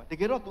ပေးရမှာတ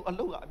ကယ်တော့ तू အ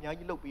လုပ်ကအများ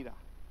ကြီးလုပ်ပေးတာ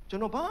ကျွ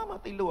န်တော်ဘာမှ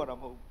သိလို့ရတာ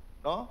မဟုတ်ဘူး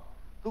နော်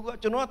तू က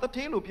ကျွန်တော်ကတ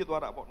ထေးလို့ဖြစ်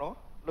သွားတာပေါ့နော်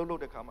လှု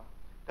ပ်တဲ့ခါမှာ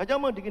ဒါကြော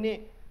င့်မို့ဒီကနေ့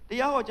တ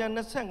ရားဟောကြား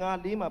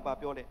25:4မှာပါ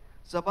ပြောတယ်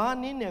စပား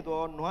နင်းနေ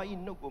တော့နွားဤ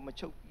နှုတ်ကိုမ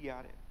ချုပ်ပြရ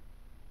တဲ့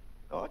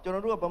နော်ကျွန်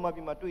တော်တို့ကဗမာပြ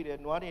ည်မှာတွေ့တယ်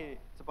နွားတွေ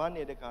စပား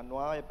နေတဲ့ခါ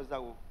နွားရဲ့ပါးစ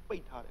ပ်ကိုပိ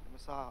တ်ထားတယ်မ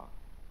စား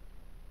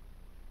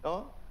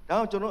နော်ဒါကြော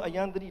င့်ကျွန်တော်အရ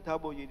န်သတိထား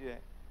ဖို့ရည်တယ်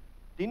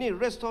ဒီနေ့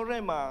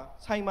restaurant မှာ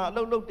ဆိုင်မှာအ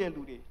လုပ်လုပ်တဲ့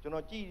လူတွေကျွန်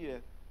တော်ကြည့်ရတယ်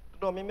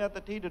တော်တော်များများတ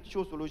ထေးတွေတ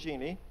ချို့ဆိုလို့ရှိရ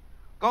င်လေ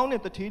ကောင်း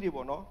တဲ့တထေးတွေ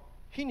ပေါ့နော်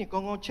ဟင်းနေကော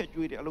င်းကောင်းချက်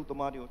ကျွေးတယ်အလုပ်သ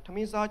မားတွေကိုထမ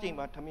င်းစားချိန်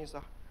မှာထမင်း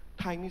စား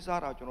ထိုင်ပြီး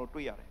စားတာကျွန်တော်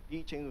တွေ့ရတယ်ဒီ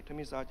အချိန်ဆိုထမ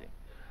င်းစားချိန်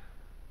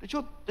တ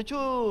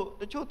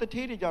ချို့တ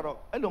ထေးတွေကြတော့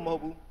အဲ့လိုမဟု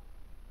တ်ဘူး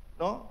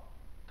နော်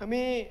ထမ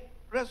င်း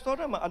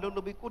restaurant မှာအလုပ်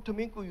လုပ်ပြီးကိုထမ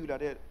င်းကိုယူလာ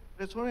တဲ့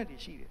restaurant တွေ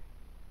ရှိတယ်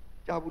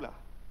ကြားဘူးလား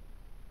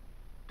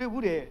တွေ့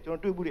ဘူးတယ်ကျွန်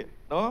တော်တွေ့ဘူးတယ်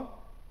နော်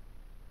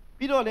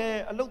ပြီးတော့လည်း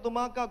အလုတ်သ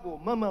မားကကို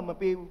မ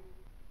ပေးဘူး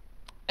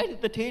အဲ့ဒီ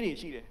တထေးတွေ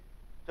ရှိတယ်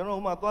ကျွန်တော်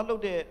ဟိုမှာသွားလု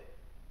ပ်တဲ့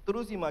သူ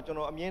တို့စီမှာကျွန်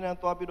တော်အမြဲတမ်း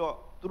သွားပြီးတော့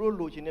သူတို့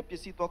လိုချင်တဲ့ပ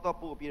စ္စည်းသွား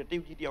ပို့ပြီးတော့တရု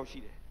တ်ကြီးတယောက်ရှိ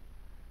တယ်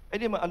အဲ့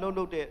ဒီမှာအလုတ်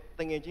လုပ်တဲ့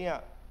တငယ်ချင်း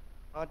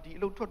ကဒီအ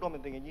လုတ်ထွက်တော့မ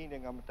ယ်တငယ်ချင်းတွေ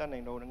ကငါမတတ်နို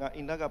င်တော့ဘူးငါ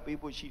အိမ်လက်ကပေး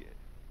ဖို့ရှိတယ်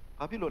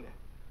ဘာဖြစ်လို့လဲ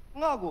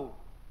ငါကို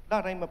လ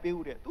တိုင်းမပေး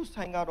ဘူးတဲ့သူ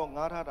ဆိုင်ကတော့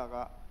ငါထားတာက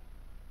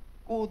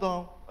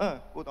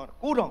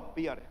9,000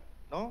ပေးရတယ်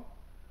နော်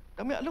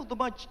ဒါပေမဲ့အလုတ်သ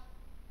မား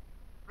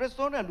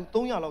restaurant လူ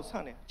300လောက်ဆ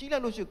န့်တယ်ကြီးလို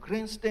က်လို့ရှိရင်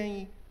grandstand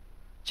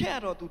ချက်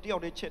တော့သူတယော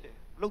က်တည်းချက်တယ်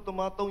လုတ်သ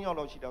မား3ယောက်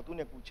လောက်ရှိတာသူ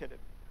နဲ့ကူချက်တယ်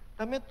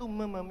ဒါပေမဲ့ तू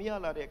မရ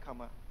လာတဲ့အခါ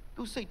မှာ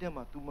तू စိတ်ထဲ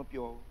မှာ तू မ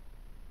ပျော်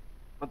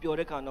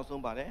တဲ့အခါနောက်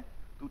ဆုံးပါတယ်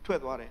तू ထွက်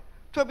သွားတယ်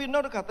ထွက်ပြီးနော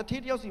က်တစ်ခါတ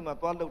ထေးတယောက်စီမှာ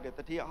သွားလုပ်တယ်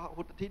တထေး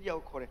ဟိုတထေးတယော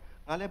က်ခေါ်တယ်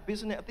ငါလည်း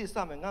business အသစ်စ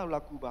မယ်ငါ့ကိုလာ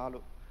ကူပါ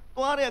လို့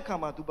သွားတဲ့အခါ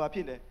မှာ तू ဘာဖြ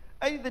စ်လဲ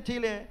အဲ့ဒီတ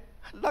ထေးလဲ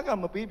လက်က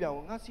မပေးပြန်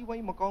ဘူးငါစီးပွား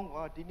ရေးမကောင်း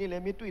ကွာဒီနေ့လ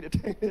ည်းမင်းတွေ့တယ်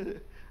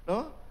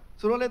နော်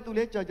ဆိုတော့လဲ तू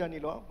လဲကြာနေ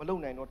လို့မလုံ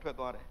နိုင်တော့ထွက်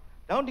သွားတယ်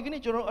ဒါကြောင့်ဒီက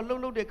နေ့ကျွန်တော်အလု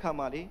ပ်လုပ်တဲ့ခါ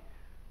မှာလေ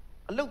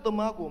အလုပ်သ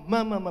မားကိုမှ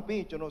န်မ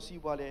ပေးကျွန်တော်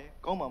စီးပွားလဲ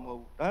ကောင်းမှာမဟုတ်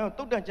ဘူးဒါကြောင့်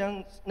တုတ်တန်ကျမ်း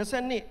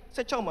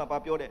22:16မှာ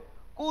ပြောတယ်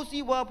ကို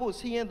စီးပွားဖို့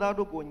ဆင်းရဲသား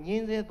တို့ကိုညှ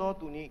င်းဆဲသော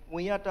သူနှင့်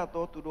ငွေရတတ်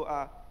သောသူတို့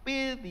အား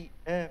ပေးသည်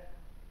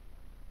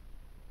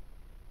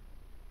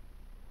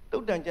တု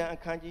တ်တန်ကျမ်းအ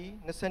ခန်းကြီး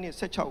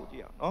22:16ကိုကြ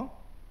ည့်အောင်နော်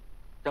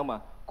ကြောင့်ပါ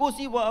ကို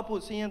စီးပွား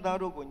ဖို့ဆင်းရဲသား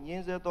တို့ကိုညှ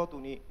င်းဆဲသောသူ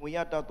နှင့်ငွေရ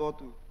တတ်သော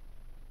သူ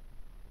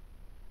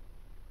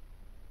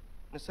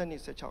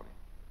22:16လေ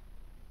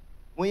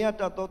ငွေရ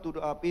တတ်သောသူ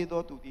တို့အားပေး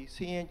သောသူသည်ဆ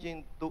င်းရဲခြင်း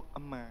သို့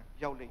အမှန်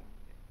ရောက်လိမ့်မ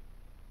ည်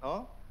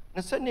နော်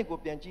22ကို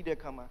ပြန်ကြည့်တဲ့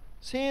အခါမှာ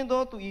ဆင်းရဲ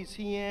သောသူ၏ဆ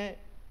င်းရဲ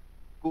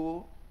ကို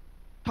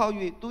ထောက်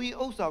၍သူ၏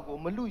ဥစ္စာကို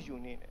မလူယူ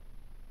နေနဲ့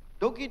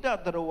ဒုက္ခိတ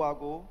သရဝါ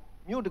ကို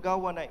မြို့တကား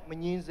ဝ၌မ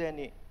ငင်းဆဲ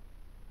နှင့်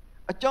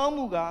အကြောင်း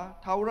မူကား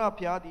ထာဝရ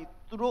ဘုရားသည်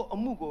သူတို့အ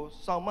မှုကို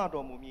ဆောင်မ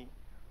တော်မူမည်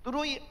သူ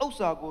တို့၏ဥစ္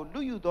စာကိုလူ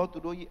ယူသောသူ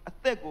တို့၏အ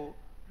သက်ကို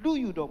လူ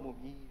ယူတော်မူ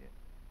မည်တဲ့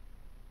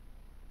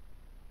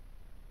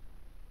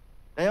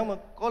ဒါကြောင့်မ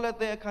ကောလ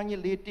သဲအခန်းကြီး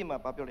4:1မှာ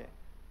ပြောတယ်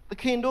သ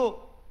ခင်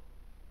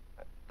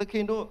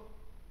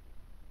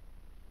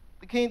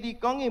သည်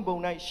ကောင်းကင်ဘုံ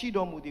၌ရှိ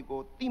တော်မူသည်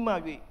ကိုတိမှ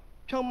၍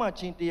ဖြောင့်မ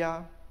ခြင်းတရား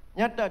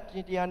မြတ်တခြ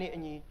င်းတရားနှင့်အ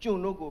ညီကျွန်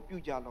တို့ကိုပြု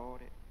ကြလော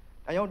တဲ့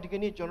ဒါကြောင့်ဒီက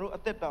နေ့ကျွန်တော်တို့အ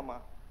သက်တာမှာ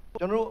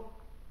ကျွန်တော်တို့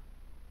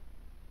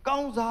ကော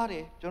င်းစားတ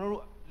ယ်ကျွန်တော်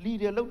တို့လီ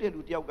တယ်လုပ်တဲ့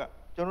လူတယောက်က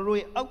ကျွန်တော်တို့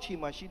ရဲ့အောက်ခြေ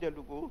မှာရှိတဲ့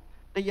လူကို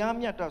တရား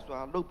မြတ်တစွာ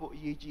လုပ်ဖို့အ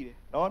ရေးကြီးတယ်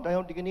เนาะဒါ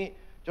ကြောင့်ဒီကနေ့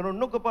ကျွန်တော်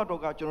နှုတ်ကပတ်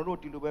တော်ကကျွန်တော်တို့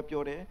ဒီလိုပဲ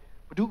ပြောတယ်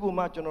ဘုဒ္ဓကို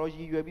မှကျွန်တော်ရ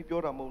ည်ရွယ်ပြီးပြော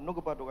တာမဟုတ်နှုတ်က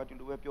ပတ်တော်ကဒီ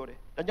လိုပဲပြောတယ်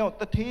ဒါကြောင့်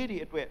တထေးတွေ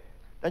အတွက်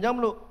ဒါကြောင့်မ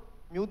လို့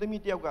မျိုးသ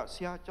မီးတယောက်ကဆ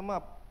ရာကျမ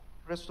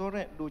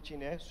restaurant လိုချင်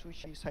တယ်ဆူ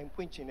ရှီဆိုင်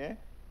ဖွင့်ချင်တယ်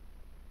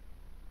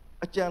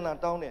အကြံလာ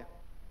တောင်းတယ်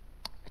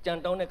အကြံ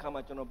တောင်းတဲ့ခါ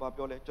မှာကျွန်တော်ဗာ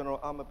ပြောလဲကျွန်တော်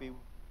အားမပေး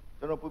ဘူး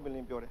ကျွန်တော်ပွင့်ပွင့်လ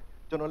င်းပြောတယ်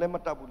ကျွန်တော်လည်းမ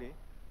တတ်ဘူးလေ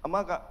အမ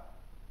က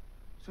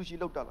ဆူရှီ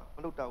လောက်တာလားမ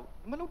လောက်တာ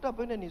ဘူးမလောက်တာ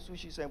ဘဲနဲ့နေဆူ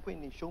ရှီဆိုင်ဖွင့်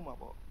နေရှုံးမှာ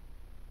ပေါ့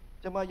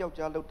ကျမယော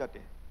က်ျားလောက်တတ်တ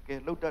ယ်ကဲ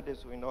လောက်တတ်တယ်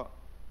ဆိုရင်တော့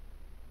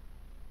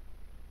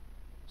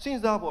စ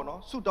ဉ်းစားပေါ့နော်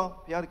ဆူတောင်း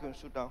ဘုရားသခင်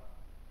ဆူတော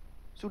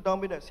င်း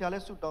ပေးတယ်ဆရာလ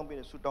ည်းဆူတောင်းပေး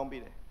တ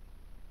ယ်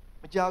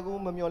မကြ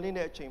ဘူးမမျော်လင့်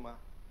တဲ့အချိန်မှာ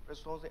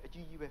restaurant အ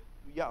ကြီးကြီးပဲ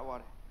လူရသွား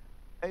တယ်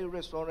အဲ့ဒီ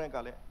restaurant က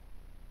လည်း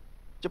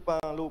ဂျပန်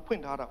လိုဖွ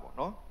င့်ထားတာပေါ့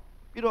နော်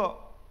ပြီးတော့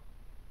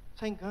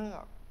ဆိုင်ခန်းက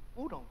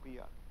9,000ပေးရ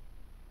တယ်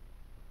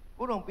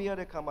9,000ပေးရ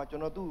တဲ့ခါမှာကျွ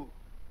န်တော်သူ့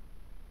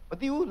မ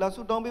သိဘူးလာ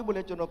ဆူတောင်းပေးဖို့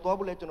လဲကျွန်တော်သွား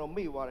ဖို့လဲကျွန်တော်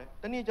မေ့သွားတယ်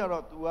တနေ့ကျ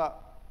တော့ तू က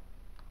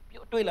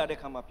တွေ့လာတဲ့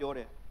ခါမှာပြောတ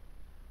ယ်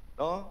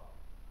နော်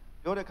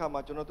ပြောတဲ့ခါမှာ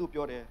ကျွန်တော်သူ့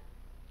ပြောတယ်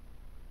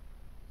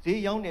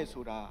ဈေးရောင်းနေ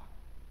ဆိုတာ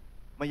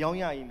မရောင်း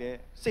ရရင်လည်း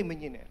စိတ်မ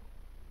ညစ်နဲ့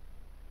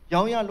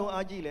ရောင်းရလုံး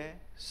အားကြီးလည်း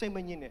စိတ်မ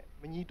ညစ်နဲ့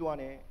မကြီးတွား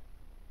နဲ့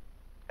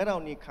အဲ့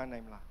တော့နေခံနို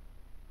င်မလား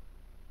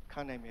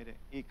ခံနိုင်မယ်တဲ့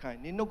အေးခံ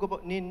နေနှုတ်က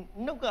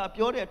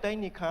ပြောတဲ့အတိုင်း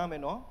နေခံရမ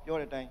ယ်နော်ပြော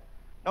တဲ့အတိုင်း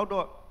နောက်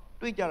တော့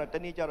တွေ့ကြတာတ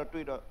နေ့ကျတော့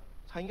တွေ့တော့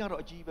ဆိုင်ကတော့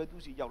အကြီးပဲ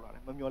သူ့စီရောက်လာတ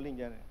ယ်မမျော်လင့်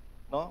ကြတယ်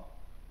နော်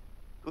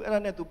သူအဲ့ဒါ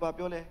နဲ့သူပါ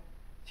ပြောလဲ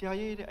ဆရာ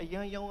ကြီးတဲ့အရ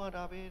န်ရောင်းရ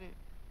တာပဲတဲ့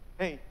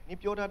ဟေးနေ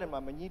ပြောထားတယ်မှာ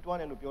မကြီးတွား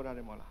နဲ့လို့ပြောထားတ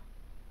ယ်မဟုတ်လား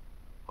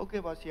ဟုတ်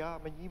ကဲ့ပါဆရာ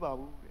မကြီးပါ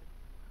ဘူးတဲ့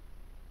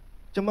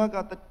ကျမက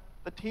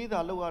တထေးသာ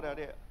လောက်ရတာ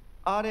တဲ့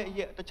အားတဲ့အရ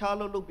က်တခြား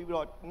လုပ်ပြီး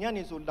တော့ည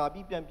နေဆိုလာ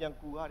ပြီးပြန်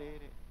ကူရတယ်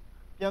တဲ့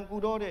ပြန်ကူ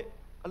တော့တဲ့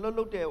အလွတ်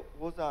လွတ်တဲ့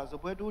ဝဇာစ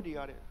ပွဲတိုးတွေရ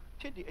တဲ့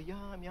ထစ်တွေအရာ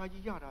အများ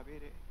ကြီးရတာပဲ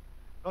တဲ့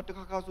တော့တ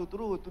ခါခါဆိုသူ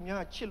တို့ကိုသူ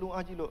များချစ်လုံး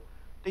အားကြီးလို့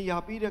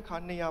100ပေးတဲ့ခါ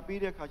200ပေး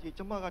တဲ့ခါရှိ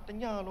ကျမကတ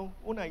ညလုံး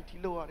9နာရီထိ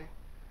လောက်ရတယ်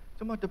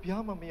ကျမတ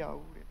ပြားမှမရ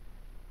ဘူးတဲ့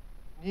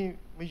ညီ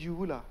မယူ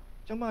ဘူးလား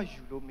ကျမ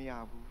ယူလို့မရ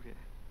ဘူးတဲ့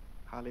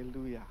ဟာလေ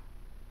လုယာ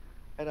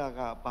အဲ့ဒါက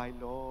ဘိုင်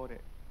လော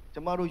တဲ့ကျ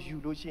မတို့ယူ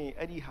လို့ရှိရင်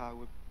အဲ့ဒီဟာ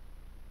ကို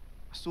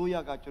အစိုးရ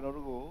ကကျွန်တော်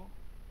တို့ကို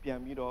ပြန်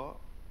ပြီးတော့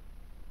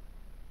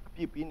အ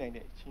ပြစ်ပေးနိုင်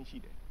တဲ့အချင်းရှိ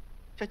တယ်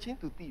ချက်ချင်း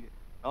သူသိတယ်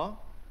နော်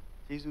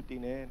ယေရှုတ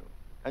င်တယ်လို့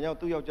ဒါကြောင့်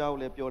သူ့ယောက်ျားကို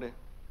လည်းပြောတယ်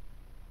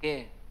ကဲ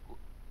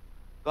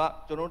က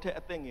ကျွန်တော်ထက်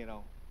အသက်ငယ်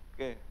တော့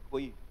ကဲကို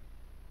ကြီး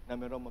နာ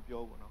မည်တော့မ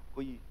ပြောဘူးနော်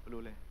ကိုကြီးဘယ်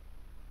လိုလဲ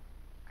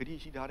ဂတိ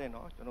ရှိထားတယ်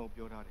နော်ကျွန်တော်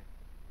ပြောထားတယ်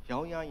ရော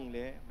င်းရရင်လ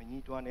ည်းမ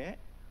ငြီးတွားနဲ့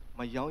မ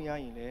ရောင်းရ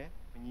ရင်လည်း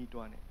မငြီး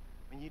တွားနဲ့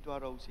မငြီးတွား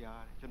တော့ဆရာ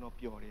တဲ့ကျွန်တော်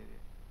ပျော်တယ်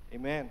တဲ့အာ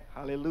မင်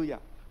ဟာလေလုယာ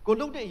ကို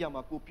လုပ်တဲ့အရာ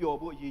မှာကိုပျော်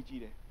ဖို့အရေး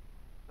ကြီးတယ်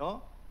နော်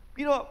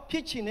ပြီးတော့ဖြ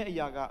စ်ချင်တဲ့အ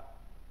ရာက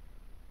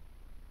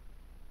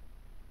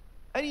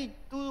အဲ့ဒီ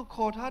သူ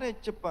ခေါ်ထားတဲ့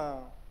ဂျပန်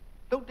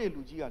လုတ်တဲ့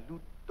လူကြီးကလူ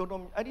တော်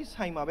တော်အဲ့ဒီ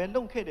ဆိုင်မှာပဲ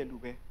လုံခဲ့တဲ့လူ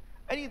ပဲ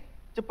အဲ့ဒီ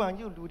ဂျပန်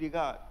ကြီးလူတွေက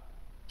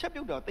ချက်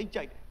ပြုတ်တာတိတ်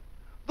ကြိုက်တယ်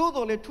သို့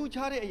တော်လည်းထူ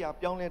ခြားတဲ့အရာ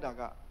ပြောင်းလဲတာ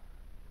က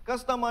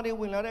customer တွေ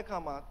ဝင်လာတဲ့အခါ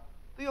မှာ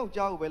သူ့ယော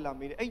က်ျားကိုပဲလာ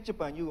မေးတယ်အဲ့ဒီဂျ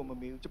ပန်ကြီးကိုမ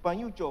မေးဘူးဂျပန်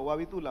ကြီးကိုကြော်သွား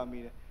ပြီးသူ့လာ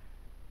မေးတယ်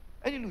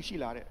အဲ့ဒီလူရှိ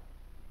လားတဲ့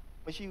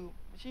မရှိဘူး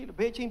မရှိဘ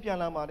ယ်အချိန်ပြန်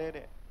လာမှာလဲ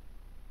တဲ့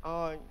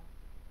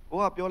ကို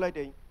ကပြောလိုက်တ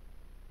ယ်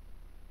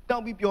တော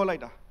င်းပြီးပြောလို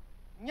က်တာ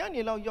ည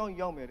နေလောက်ရော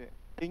က်မယ်တဲ့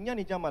ဒီည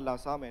နေကျမှလာ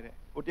စားမယ်တဲ့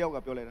ဟိုတယောက်က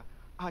ပြောလိုက်တာ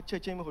ချ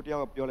က်ချင်းပဲဟိုတယော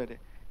က်ကပြောလိုက်တ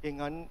ယ်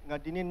ငါ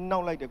ဒီနေ့နော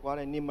က်လိုက်တယ်ကွာ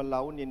တဲ့နေမလာ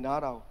ဘူးနေနား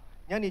တာကို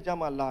ညနေကျ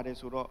မှလာတယ်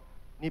ဆိုတော့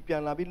နေပြ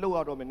န်လာပြီးလှုပ်ရ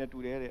တော့မယ်နဲ့တူ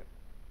တယ်တဲ့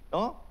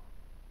နော်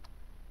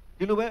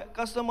ဒီလိုပဲ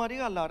customer တွေ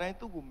ကလာတိုင်း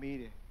သူ့ကိုမေး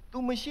တယ် तू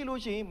မရှိလို့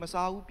ရှိရင်မ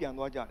စားဘူးပြန်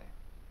သွားကြတယ်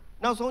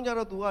နောက်ဆုံးကျ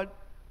တော့ तू က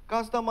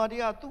customer တွေ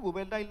ကသူ့ကို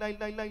ပဲလိုက်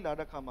လာ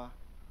တဲ့ခါမှာ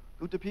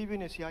तू တဖြည်းဖြ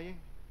ည်းနဲ့ဆရာကြီး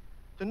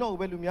ကျွန်တော်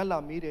ပဲလူများလာ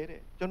မေးတယ်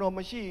တဲ့ကျွန်တော်မ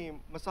ရှိရင်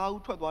မစား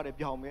ဘူးထွက်သွားတယ်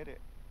ပြောင်းမဲတဲ့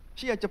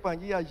ရှိရဂျပန်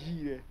ကြီးကရ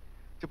ည်တယ်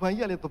ဂျပန်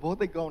ကြီးကလည်းသဘော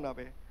သိကောင်းတာ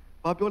ပဲ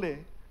ဘာပြောလဲ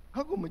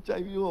ငါ့ကိုမကြို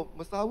က်ပြီးတော့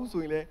မစားဘူး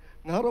ဆိုရင်လည်း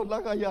ငါတော့လ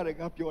က်ကရတယ်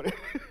ငါပြောတယ်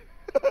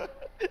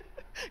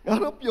ငါ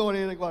တော့ပြောတ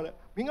ယ်ကွာ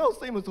မင်းက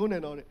စိတ်မဆိုး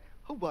နဲ့တော့တဲ့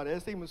ဟုတ်ပါတယ်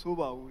စိတ်မဆိုး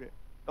ပါဘူးတဲ့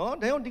နော်ဒါ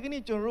ကြောင့်ဒီက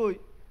နေ့ကျွန်တော်တို့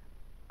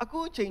အခု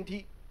အချိန်ထိ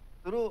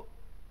သူတို့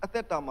အသ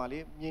က်တာမှာလေ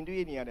မြင်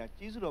တွေ့နေရတာ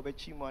ကျေးဇူးတော်ပဲ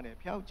ချီးမွမ်းတယ်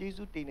ဖျားကျေး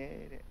ဇူးတင်တယ်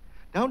တဲ့ဒါ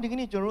ကြောင့်ဒီက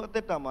နေ့ကျွန်တော်တို့အသ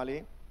က်တာမှာလေ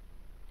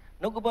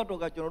နှုတ်ကပတ်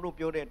တော်ကကျွန်တော်တို့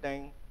ပြောတဲ့အတို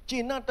င်းကျ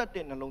င့်နှံ့တတ်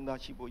တဲ့နှလုံးသား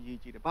ရှိဖို့အရေး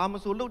ကြီးတယ်ဘာမ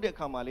ဆိုလုပ်တဲ့အ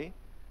ခါမှာလေ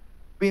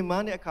ပင်ပ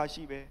န်းတဲ့အခါ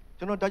ရှိပဲ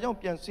ကျွန်တော်ဒါကြောင့်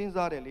ပြန်စဉ်း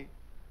စားတယ်လေ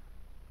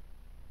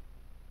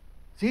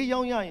ဈေးရော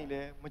က်ရရင်လ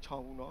ည်းမချော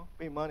င်ဘူးနော်ပ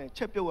င်ပန်းတယ်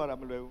ချက်ပြုတ်ရတာ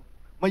မလွယ်ဘူး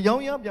မရော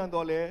င်းရပြန်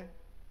တော့လဲ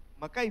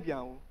မကြိုက်ပြ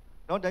န်ဘူး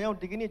နော်ဒါကြောင့်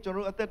ဒီကနေ့ကျွန်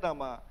တော်တို့အသက်တာ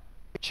မှာ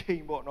ချိ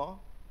န်ပေါ့နော်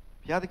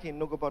ဘုရားသခင်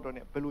နှုတ်ကပတ်တော်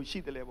နဲ့ဘယ်လိုရှိ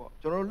တယ်လဲပေါ့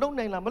ကျွန်တော်တို့လုံ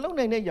နိုင်လားမလုံ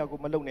နိုင်တဲ့အရာကို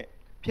မလုံနဲ့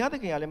ဘုရားသ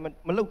ခင်ကလည်း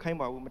မလုံခိုင်း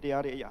ပါဘူးမတ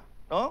ရားတဲ့အရာ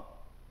နော်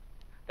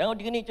ဒါကြောင့်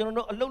ဒီကနေ့ကျွန်တော်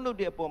တို့အလုပ်လုပ်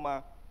တဲ့အပေါ်မှာ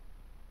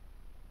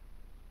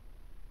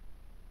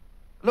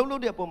အလုပ်လု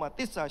ပ်တဲ့အပေါ်မှာ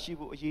တစ္ဆာရှိ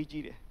ဖို့အရေး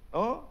ကြီးတယ်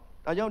နော်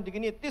ဒါကြောင့်ဒီက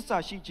နေ့တစ္ဆာ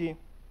ရှိခြင်း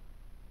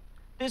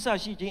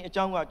အ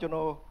ကြောင်းကကျွန်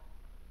တော်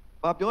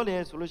ဘာပြောလဲ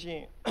ဆိုလို့ရှိရ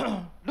င်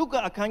လုကာ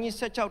အခန်းကြီး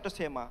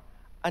16:10မှာ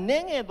အန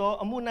ည်းငယ်သော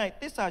အမှု၌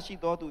တစ္ဆာရှိ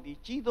သောသူသည်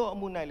ကြီးသောအ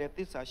မှု၌လည်းတ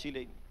စ္ဆာရှိ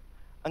လိမ့်မည်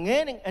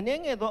အန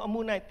ည်းငယ်သောအမှု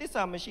၌တစ္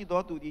ဆာမရှိ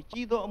သောသူသည်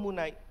ကြီးသောအမှု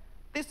၌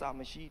တစ္ဆာ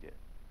မရှိတဲ့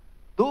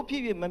တို့ဖြ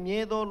စ်၍မမြဲ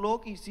သောလော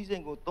ကီစည်းစိ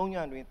မ်ကိုသုံးရ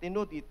တွင်သင်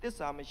တို့သည်တစ္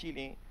ဆာမရှိ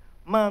လျှင်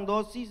မှန်သော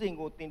စည်းစိမ်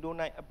ကိုသင်တို့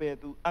၌အဘယ်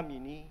သူအပ်မ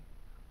ည်နည်း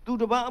သူ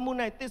တစ်ပါးအမှု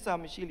၌တစ္ဆာ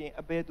မရှိလျှင်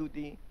အဘယ်သူသ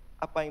ည်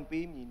အပိုင်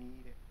ပေးမည်န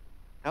ည်းတဲ့ဒါ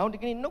ကြောင့်ဒီ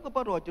ကနေ့နှုတ်ကပ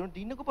တ်တော်ကျွန်တော်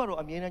ဒီနှုတ်ကပတ်တော်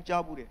အမြဲတမ်း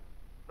ကြားဘူးတယ်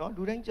နော်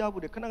လူတိုင်းကြား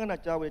ဘူးတယ်ခဏ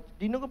ကြားဘူးတယ်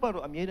ဒီနှုတ်ကပတ်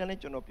တော်အမြဲတမ်းလ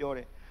ည်းကျွန်တော်ပြောတ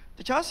ယ်တ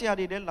ခြားဆရာ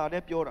တွေလည်းလာ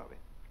တဲ့ပြောတာပဲ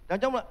ဒါ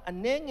ကြောင့်မလို့အ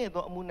နည်းငယ်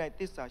သောအမှု၌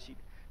တစ္ဆာရှိတ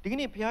ယ်ဒီက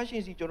နေ့ဘုရားရှ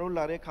င်စီကျွန်တော်တို့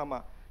လာတဲ့အခါမှာ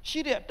ရှိ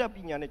တဲ့အတတ်ပ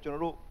ညာနဲ့ကျွန်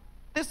တော်တို့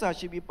တစ္ဆာ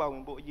ရှိပြီးပါဝ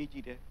င်ဖို့အရေး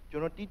ကြီးတယ်ကျွ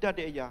န်တော်တိတတ်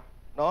တဲ့အရာ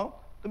နော်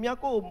သူများ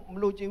ကိုမ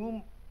လို့ခြင်းဘူး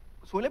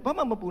ဆိုရင်လည်းဘာ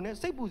မှမပူနဲ့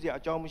စိတ်ပူစရာ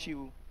အကြောင်းမရှိ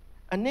ဘူး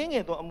အနည်းင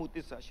ယ်သောအမှုတ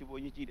စ္ဆာရှိဖို့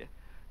အရေးကြီးတယ်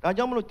ဒါ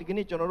ကြောင့်မလို့ဒီက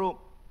နေ့ကျွန်တော်တို့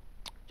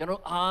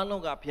အား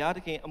လုံးကဘုရားသ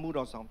ခင်အမှု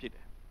တော်ဆောင်ဖြစ်တ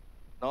ယ်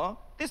နော်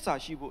တစ္ဆာ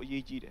ရှိဖို့အ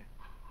ရေးကြီးတယ်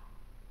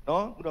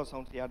နော်အမှုတော်ဆော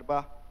င်တရားတစ်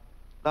ပါး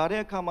လာ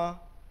တဲ့အခါမှာ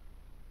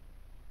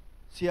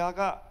ဆ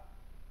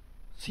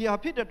ရာ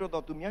ဖြစ်တဲ့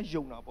တော့သူများ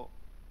ယုံတာပေါ့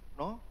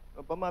နော်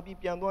ဗမာပြည်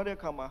ပြန်သွားတဲ့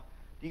အခါမှာ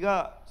ဒီက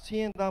စ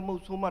င်းရင်သားမှု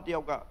ဆိုးမတ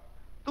ယောက်က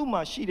သူ့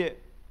မှာရှိတဲ့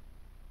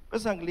ပ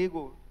တ်စံကလေး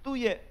ကိုသူ့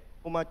ရဲ့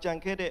ဟိုမှာကြံ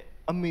ခဲ့တဲ့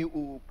အမေ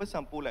အိုပတ်စံ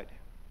ပို့လိုက်တ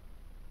ယ်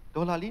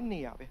ဒေါ်လာလေး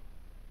200ပဲ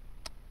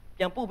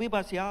ပြန်ပို့ပေး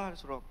ပါဆရာ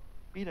ဆိုတော့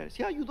ပေးတယ်ဆ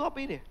ရာယူသွား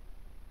ပေးတယ်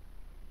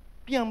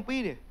ပြန်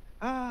ပေးတယ်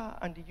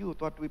အန်တီကြီးကို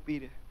သွားတွေးပေး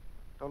တယ်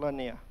ဒေါ်လာ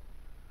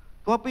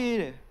200သွားပေး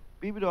တယ်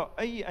ပြီးတော့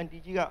အဲ့ဒီအန်တီ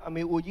ကြီးကအ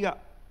မေအိုကြီးက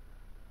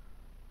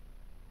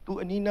သူ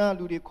အနီးနား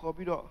လူတွေခေါ်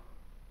ပြီးတော့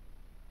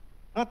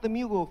ငါသ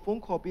မီးကိုဖု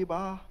န်းခေါ်ပေး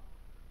ပါ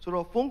ဆို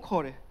တော့ဖုန်း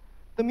ခေါ်တယ်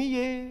သမီး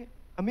ရေ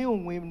အမေကို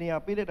ငွေနေရာ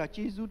ပေးလိုက်တာ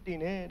ကျေးဇူးတင်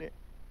တယ်တဲ့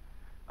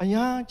အ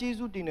ညာကျေး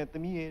ဇူးတင်တယ်သ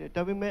မီးရေတဲ့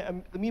ဒါပေမဲ့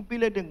သမီးပေး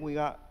လိုက်တဲ့ငွေ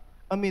က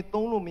အမေ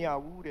သုံးလို့မရ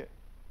ဘူးတဲ့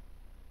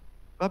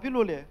ဘာဖြစ်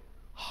လို့လဲ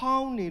ဟော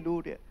င်းနေ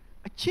လို့တဲ့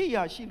အချစ်ရ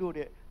ရှိလို့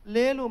တဲ့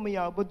လဲလို့မရ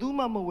ဘူးဘယ်သူ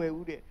မှမဝယ်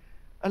ဘူးတဲ့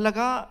အလ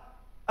ကား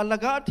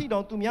Alagati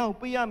don't to me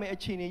out, pay me a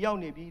chini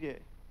yawn be there.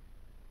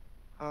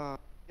 Ah,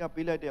 ya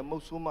pila de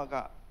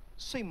Mosumaga,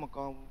 same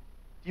account.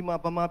 Dima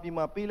Bama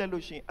Bima Pila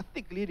Lucian, a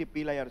thick lady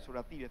Pila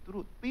Surati,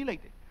 through Pila.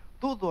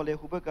 Todo le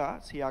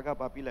Hubaka, Siaga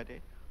Papila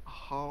de, a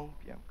hound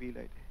pian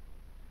Pila.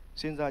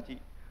 Sinzaji,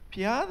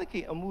 Pia the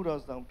king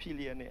Amuras down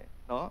Piliane,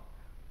 no?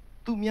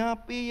 To me,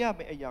 pay up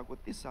a yago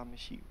this summer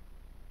she.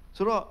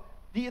 So,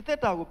 the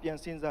Theta would be an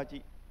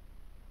Sinzaji.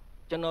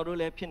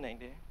 General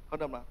Pinande,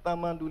 Hodama,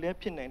 Tamandu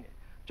Pinande,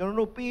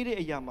 General Pede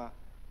a Yama,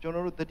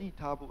 General the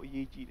Tabu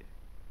Yeji.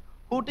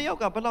 Hotel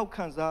Gabalau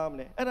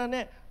Kanzamne, and a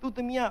net, to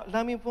the Mia,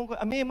 Lamin Fonko,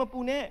 a Mema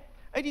Pune,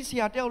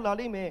 Edisia Del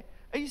Lalime,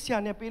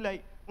 Edisia Nepile,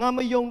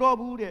 Nama Young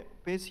Robude,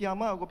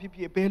 Besiama, or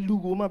Pipi,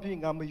 Belugoma,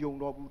 Nama Young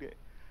Robude.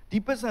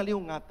 Deepest a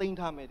little nothing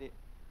tamede.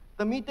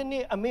 The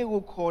meeting a me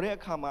will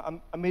correct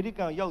Kama,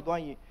 American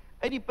Yaudway,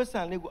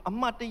 80% legal, a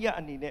Matia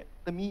and in it,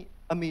 the me,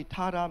 a me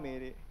Tara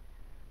mere,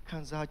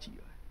 Kanzaji,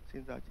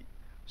 Sinzaji.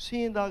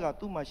 Seeing Daga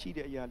too much sheet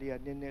Yalia,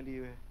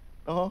 Neneli.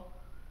 No,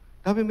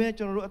 Davi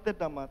Major at the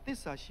Dama,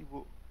 this are she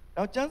will.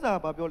 Now, Chanza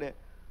Babiole,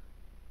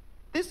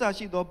 this are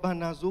she do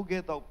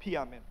Banazuge do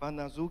Piame,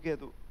 Banazuge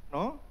do,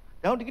 no?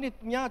 Down to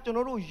get Mia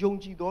General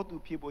Yonji do to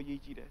people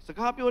Yiji.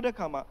 Sakapio de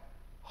Kama,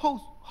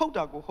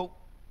 Hodago hope,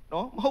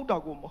 no?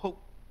 Hodago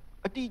hope.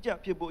 A teacher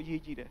people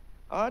Yiji.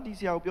 Ah,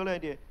 this year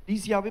Biole,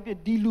 this year we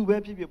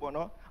Dilube people,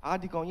 no?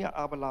 Adiconia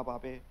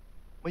Abalababe.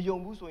 My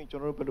young Muso in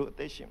General Below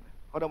Teshim.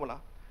 Hodamola.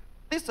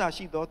 This are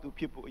she do to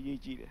people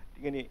Yiji.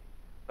 Digani.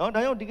 No,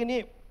 Dion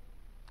Digani.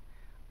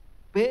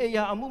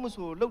 Beya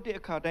Amuso looked at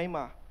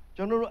Kadaima,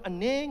 General a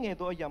name and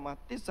Doyama,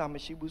 this summer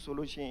she was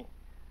solution.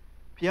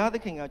 Pia the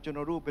king at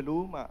General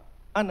Beluma,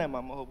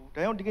 Anama Moho,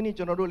 Dion Digini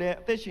General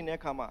Teshin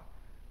Ekama.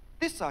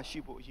 This are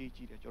Shibo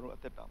Yiji, the General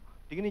at the Dama.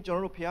 Digini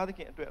General Pia the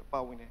king at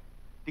Bawine.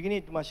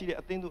 Digini Mashidi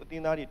attend to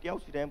Dinari,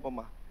 Tiausi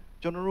Damboma,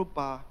 General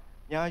Ba,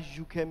 Nya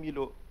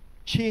Yukemilo,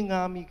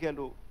 Chinga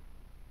Mikelo.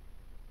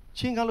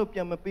 Chingalo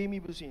Piama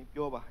Pemi Busin,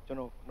 Yoba,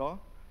 General, no?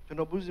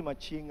 General Buzima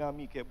Chinga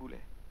Mikebule.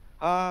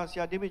 Ah,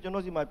 Sia David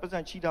Jonosi, my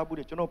person Chida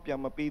Buddha, Jonopia,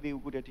 my baby,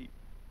 good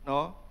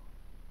no?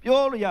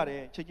 Pure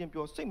Yare, changing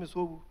pure, same as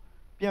who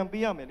Piam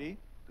Piameli,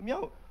 to me,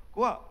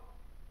 go out.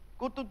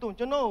 Go to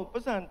Jono,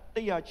 person,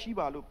 they are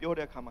Chiba, look,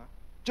 Pure Kama.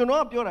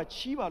 Jono, Pure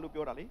Chiba, look,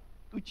 Purely,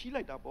 to Chi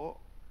like that ball.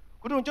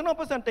 Go to Jono,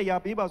 person, they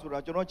are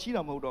Bibasura, Jono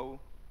Chida Modo,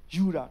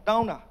 Jura,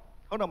 Downa,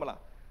 Hodamala.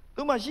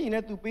 Too much in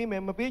it to pay me,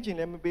 my page, and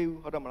let me be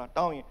Hodamala,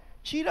 down.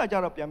 Chida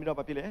Jarap Yamida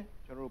Papile,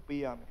 Jono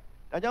Piame.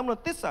 I am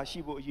not this,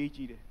 she will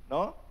ye,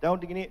 no? Down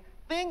to Guinea.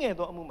 Thing at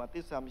the Muma,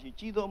 this time she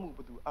Chido move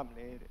to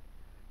Amlade.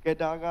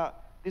 Getaga,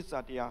 this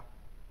Satia.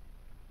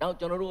 Now,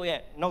 General,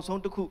 now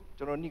son to cook,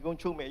 General Nigon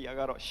Chome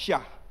Yagaro,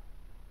 Sha.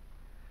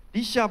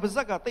 This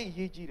Shabazaka, they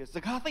ye,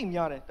 the Kathing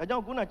Yare, the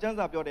young Guna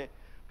Janza Biode.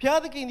 Pia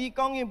the king, the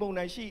Kong in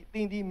Bonashi,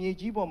 Tindi,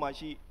 Mijibo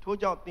Mashi,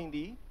 Toja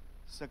Tindi,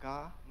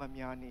 Saka,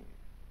 Mamiani.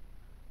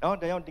 Now,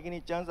 the young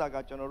Digini Janza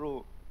got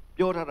General,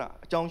 Biodara,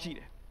 John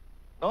Sheet.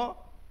 No?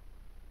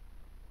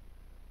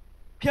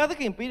 Pia the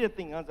king paid a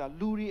thing as a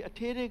Luri, a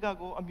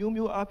Teregago, a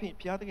Mumu Api,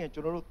 Pia the king,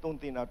 General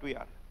Tontina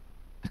Duya.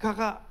 The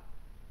Kaka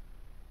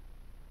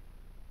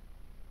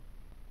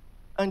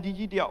and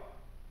Digidio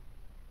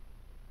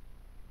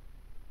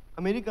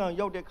American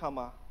Yode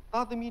Kama,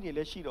 not the media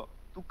Leshido,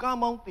 to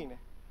come mountain.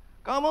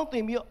 Come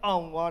mountain me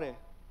on water.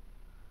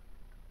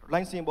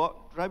 Line symbol,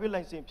 driving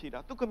line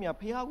symbol, to come here,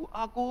 Pia,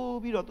 Ako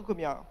Biro, to come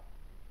here.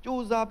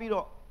 Josa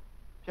Biro,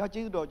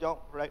 Piachi Dojo,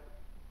 right?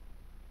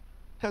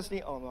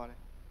 Testing on water.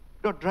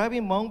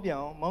 Driving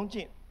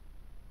mountain,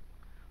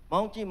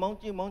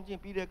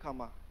 Peter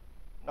Kama.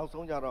 Now,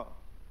 Sonjaro,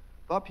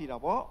 Peter,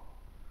 what?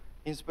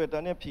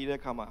 Inspector Peter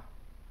Kama.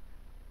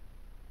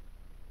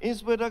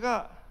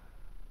 Inspector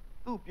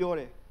two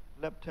pure,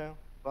 left hand,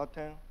 right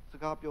hand,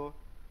 Scarpio.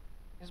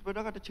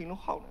 Inspector got the chino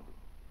how.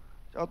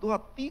 So, to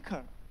have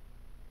deacon,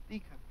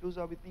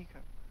 Joseph with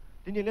deacon.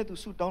 Didn't you let to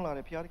suit down like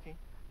a Pierre King?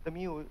 The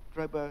mule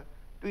driver,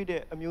 do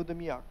the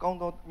Amudemia,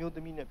 count out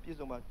Mudemina,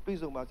 Pizoma,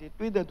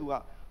 do the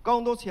Dua.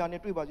 Count those here and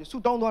everybody,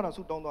 suit down,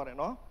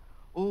 no?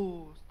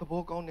 Oh, the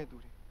ball gone to it.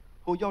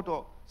 Oh,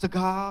 Yodo,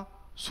 Saga,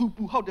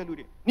 Supu, how they do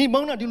it.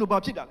 Nimona Dino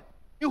Babsida.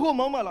 You hold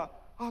Mamma,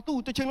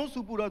 to the channel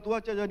Supura to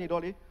a Jajani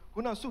Dolly,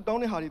 who now suit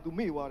down a Harry to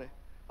me, what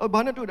a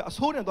banner to the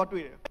Asson and Dot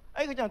Reader.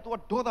 I can to a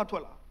daughter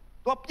Twella.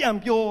 To a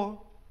Piampio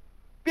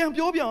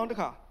beyond the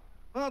car.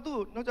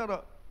 Do not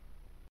other.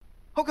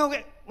 How can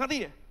we? Not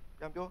here.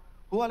 Piampio,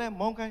 who are them,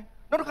 Monkai?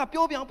 Not a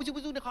Capio beyond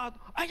put the car.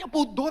 I can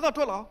put daughter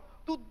Twella.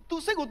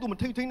 To say go to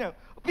take now.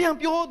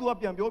 Piampio do a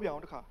Piampio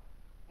beyond the car.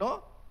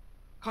 No?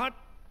 Cart,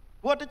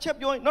 what a chap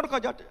you're not a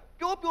car.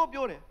 Pure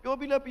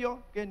Billa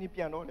Pio, can you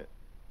piano?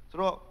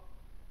 So,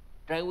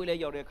 try will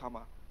your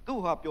kama.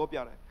 Do have your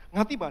piano.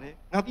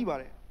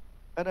 Natibare.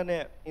 And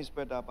an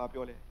inspector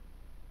Babiole.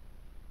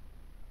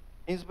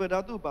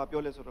 Inspector to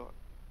Babiole.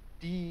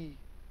 The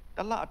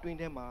la twin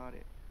them are.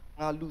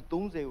 Now,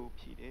 Lutonze,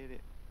 Pide.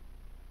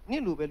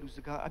 Nilu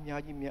Belusica,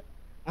 Amiagi,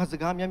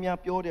 Nazagamia,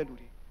 Pure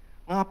Ludi.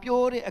 Now,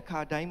 Pure a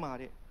car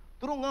daimare.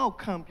 Don't now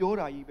come Pure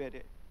I bet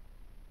it.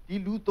 The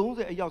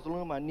Lutonze a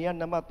Yazuloma near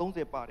Nama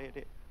Tonze Pare.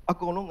 အ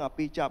ကုန်လုံးငါ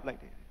ပေးချပလို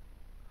က်တယ်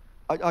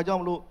အားကြော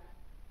င့်မလို့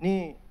န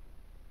င်း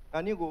ငါ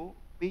နင်းကို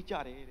ပေးချ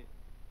တယ်တဲ့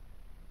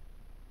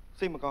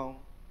စိတ်မကောင်း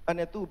အဲ့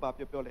နဲ့သူ့ဘာ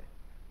ပြောလဲ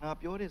ငါ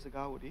ပြောတဲ့စ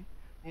ကားကိုလေ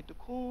နင်းတ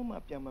ခုမှ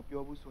ပြန်မ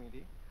ပြောဘူးဆိုရင်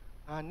လေ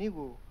ငါနင်း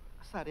ကို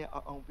အစတည်း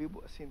အောင်ပေး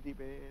ဖို့အဆင်ပြေ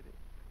ပဲတဲ့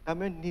ဒါပေ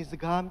မဲ့နင်းစ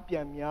ကားပြ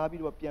န်များ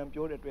ပြီးတော့ပြန်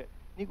ပြောတဲ့အတွက်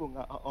နင်းကို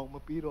ငါအောင်မ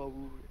ပေးတော့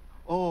ဘူးတဲ့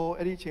အော်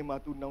အဲ့ဒီအချိန်မှာ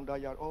तू နောင်တ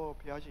ရအော်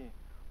ဘုရားရှင်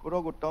ကို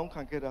တော့ကိုတောင်း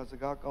ခံခဲ့တာစ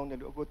ကားကောင်းတယ်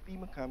လို့အခုတီး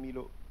မခံပြီ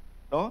လို့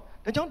နော်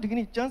ဒါကြောင့်ဒီက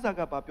နေ့ကျမ်းစာက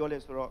ဘာပြောလဲ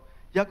ဆိုတော့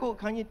ယာကုပ်အ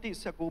ခန်းကြီး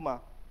1:19မှာ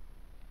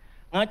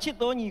ငါချစ်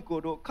တော်ညီကို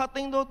တို့ခတ်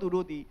သိမ်းသောသူ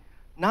တို့သည်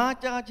နာ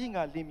ကြားခြင်းက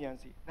လင်းမြန်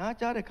စေနာ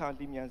ကြားတဲ့ခါ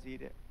လင်းမြန်စေ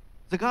တဲ့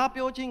စကား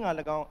ပြောခြင်းက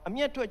၎င်းအ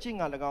မျက်ထွက်ခြင်း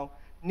က၎င်း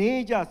နေ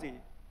ကြစေ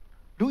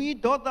လူဤ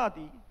ဒေါသသ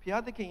ည်ဘု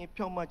ရားသခင်ရဲ့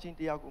ဖြောင့်မတ်ခြင်း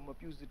တရားကိုမ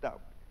ပြုစုတတ်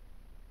ဘူး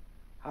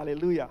ဟာလေ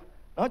လုယာ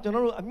နော်ကျွန်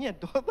တော်တို့အမျက်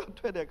ဒေါသ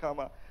ထွက်တဲ့အခါ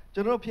မှာကျွ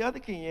န်တော်တို့ဘုရားသ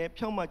ခင်ရဲ့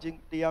ဖြောင့်မတ်ခြင်း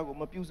တရားကို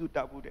မပြုစုတ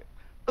တ်ဘူးတဲ့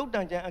တုတ်တ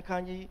န်ကျမ်းအခ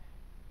န်းကြီး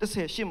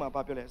18မှာ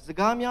ပြောလဲစ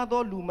ကားများ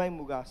သောလူမိုက်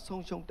မှုက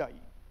ဆုံးရှုံးတတ်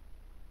၏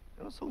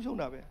ကျွန်တော်ဆုံးရှုံး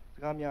တာပဲစ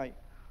ကားများ၏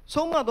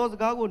ဆုံးမသောစ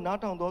ကားကိုနား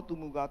ထောင်သောသူ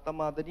မူကားတ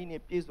မာတတိနှ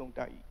င့်ပြည့်စုံတ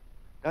တ်၏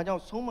ဒါကြော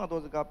င့်ဆုံးမသော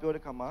စကားပြော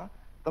တဲ့အခါမှာ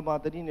တမာ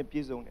တတိနှင့်ပြ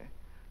ည့်စုံတယ်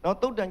နောက်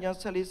တုတ်တန်ကျမ်း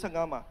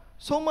14:15မှာ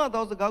ဆုံးမ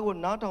သောစကားကို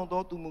နားထောင်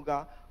သောသူမူ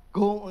ကား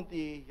ဂုဏ်အသ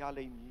ရေရ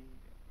လိမ့်မည်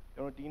ကျွ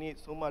န်တော်ဒီနေ့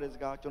ဆုံးမတဲ့စ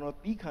ကားကျွန်တော်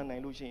သီးခံနို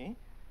င်လို့ရှိရင်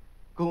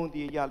ဂုဏ်အသ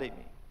ရေရလိမ့်မ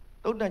ည်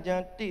တုတ်တန်ကျ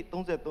မ်း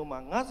1:33မှာ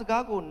ငါစ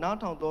ကားကိုနား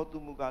ထောင်သောသူ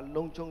မူကား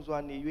လုံခြုံစွာ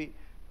နေ၍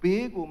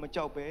ဘေးကိုမ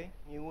ကြောက်ပဲ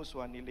ငြိမ်ဝှက်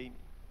စွာနေလိမ့်မ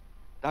ည်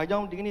ဒါကြော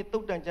င့်ဒီကနေ့တု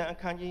တ်တန်ကျမ်းအ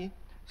ခန်းကြီး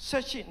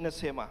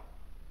18:20မှာ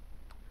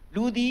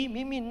လူသည်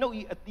မိမိနှုတ်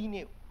၏အသီးနှ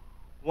င့်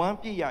ဝမ်း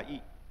ပြည့်ရ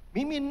၏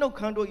မိမိနှုတ်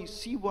ခမ်းတို့၏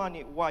စီးပွားနှ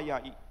င့်ဝရ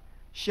၏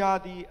ရှာ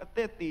သည်အသ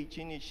က်သေးခြ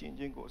င်းနှင့်ရှင်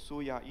ခြင်းကို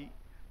ဆိုရ၏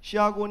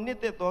ရှာကိုနှစ်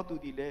သက်သောသူ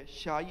သည်လည်း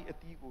ရှာ၏အ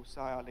သီးကို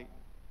စားရလိမ့်မ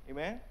ည်အာမ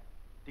င်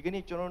ဒီက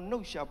နေ့ကျွန်တော်နှု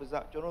တ်ရှာပါစ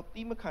ကျွန်တော်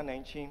သီးမခံနို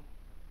င်ခြင်း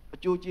အ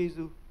ကျိုးကျေး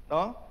ဇူး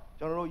နော်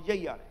ကျွန်တော်တို့ရိ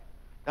တ်ရတယ်ဒါ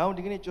ကြောင့်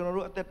ဒီကနေ့ကျွန်တော်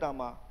တို့အသက်တာ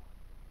မှာ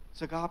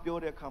စကားပြော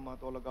တဲ့အခါမှာ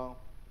တော်၎င်း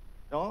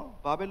နော်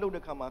ဘာပဲလုပ်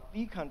တဲ့အခါမှာ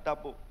သီးခံတတ်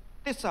ဖို့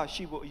တစ္ဆာ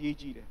ရှိဖို့အရေး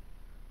ကြီးတယ်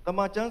တမ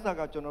န်ကျမ်းစာ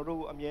ကကျွန်တော်တို့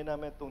ကိုအမြဲတ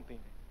မ်းပဲတုံ့တင်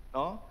တယ်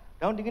နော်ဒါ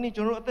ကြောင့်ဒီကနေ့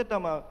ကျွန်တော်တို့အသက်တာ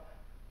မှာ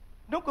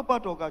နှုတ်ကပ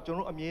တ်တော်ကကျွန်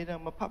တော်အမြဲတ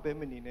မ်းမဖတ်ပဲ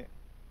မနေနဲ့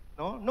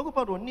နော်နှုတ်ကပ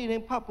တ်တော်နေ့တို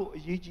င်းဖတ်ဖို့အ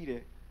ရေးကြီးတ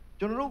ယ်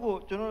ကျွန်တော်တို့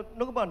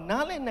နှုတ်ကပတ်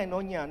နားလည်နိုင်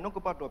သောညာနှုတ်က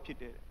ပတ်တော်ဖြစ်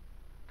တယ်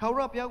ထာဝ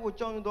ရဘုရားကို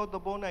ကြောက်ရွံ့သောသ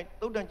ဘော၌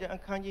သုတ္တန်ကျမ်းအ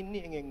ခန်းကြီး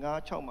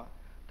2:5-6မှာ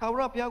ထာဝ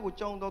ရဘုရားကို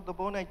ကြောက်သောသ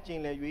ဘော၌ကျ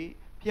င့်လည်၍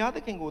ဘုရားသ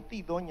ခင်ကိုတ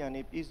ည်သောညာနှ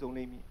င့်ပြည့်စုံ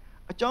လိမ့်မည်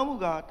အကြောင်းမူ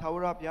ကားထာဝ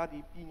ရဘုရားသ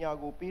ည်ပညာ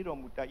ကိုပေးတော်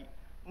မူတတ်၏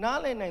နား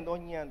လည်နိုင်သော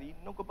ဉာဏ်သည်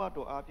နှုတ်ကပတ်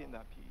တော်အားဖြင့်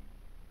သာဖြစ်၏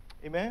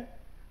အာမင်ဒါ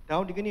ကြော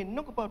င့်ဒီကနေ့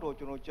နှုတ်ကပတ်တော်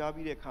ကျွန်တော်ကြား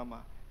ပြီးတဲ့အခါမှာ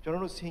ကျွန်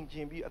တော်တို့ဆင်ခြ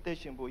င်ပြီးအသက်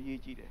ရှင်ဖို့အရေး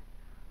ကြီးတယ်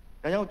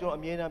ဒါကြောင့်ကျွန်တော်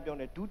အမြဲတမ်းပြော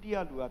တယ်ဒုတိယ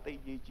လူကတိတ်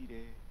အရေးကြီးတ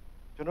ယ်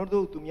ကျွန်တော်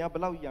တို့သူများဘ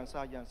လောက်ရန်စ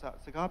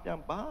စကားပြန်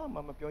ဘာမှ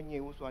မပြောည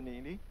င်ဘူးဆိုတာနေ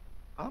လေ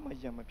ဘာမှ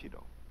ရန်မဖြစ်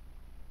တော့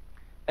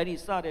အဲ့ဒီ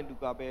စတဲ့လူ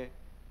ကပဲ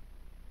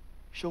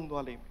ရှုံး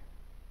သွားလိမ့်မယ်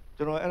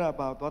ကျွန်တော်အဲ့ဒါ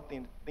ဘာသွားသ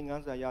င်ခ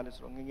န်းစာရလဲ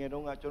ဆိုတော့ငငယ်တု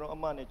န်းကကျွန်တော်အ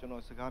မနဲ့ကျွန်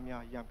တော်စကား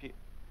များရန်ဖြစ်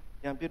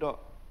တော့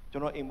ကျွ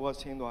န်တော်အိမ်ဘော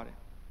ဆင်းသွားတယ်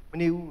မ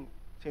နေဘူး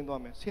ဆင်းသွား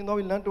မယ်ဆင်းသွား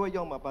ပြီးလမ်းတွဲ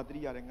ရောက်မှပါတရိ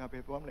ရတယ်ငါပဲ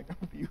သွားမလဲငါ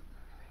မသိဘူး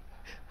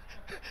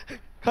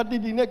ခတ်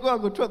တီနဲ့ကိုယ့်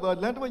အကိုထွက်သွား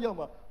လမ်းတွဲရောက်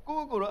မှကို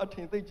ယ့်ကိုတော့အထ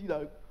င်သိကြည့်တာ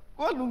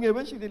ကိုယ့်လူငယ်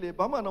ပဲရှိသေးလေ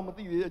ဘာမှတော့မ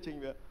သိသေးတဲ့အချိန်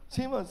ပဲဆ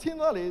င်း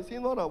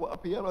သွားတာပေါ့အ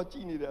ဖေကတော့ကြ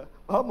ည်နေတယ်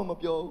ဘာမှမ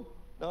ပြောဘူး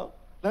နော်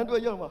လမ်းတွဲ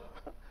ရောက်မှ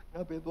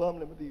ငါပဲသွားမ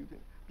လဲမသိဘူး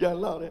ပြန်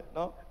လာတယ်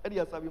နော်အဲ့ဒီ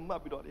ကစပြီးမှ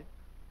တ်ပြီးတော့လေ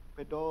ဘ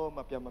ယ်တော့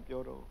မှပြန်မ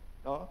ပြောတော့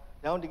နော်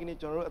။နောက်ဒီကနေ့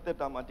ကျွန်တော်တို့အသက်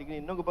တာမှာဒီက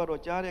နေ့နှုတ်ကပတ်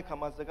တော်ကြားတဲ့အခါ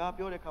မှာစကား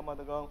ပြောတဲ့အခါမှာ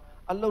တကောင်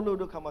အလုပ်လုပ်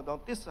တဲ့အခါမှာတောင်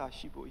တစ္ဆာ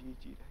ရှိဖို့အရေး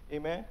ကြီးတယ်။အာ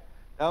မင်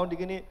။ဒါကြောင့်ဒီ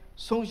ကနေ့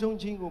ဆုံးရှုံး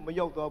ခြင်းကိုမ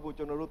ရောက်သွားဖို့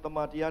ကျွန်တော်တို့တမ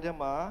န်တရားထဲ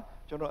မှာ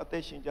ကျွန်တော်အသ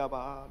က်ရှင်ကြ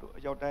ပါလို့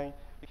အရောက်တိုင်း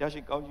ဘုရားရှ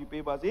င်ကောင်းချီး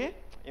ပေးပါစေ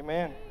။အာမ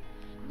င်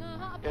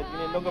။ဒီ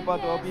နေ့နှုတ်ကပတ်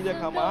တော်ပြီးတဲ့အ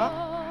ခါမှာ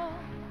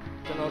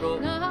ကျွန်တော်တို့ဘ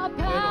ယ်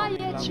တော်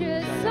ရဲ့ချ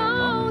စ်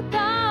ဆုံး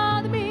သား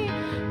သမီး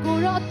ကို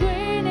ရော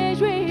သွေးနဲ့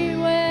ရွေ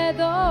ဝဲ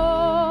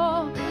တော်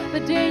မ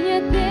တင်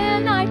ရဲ့သင်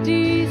၌တ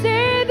ည်စေ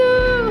သူ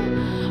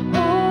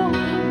အို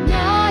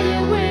မြာ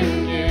ရဲ့ဝိ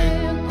ညာ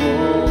ဉ်ကို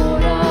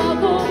ရော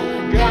ကို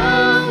ကော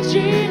င်း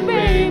ချီး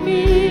ပေး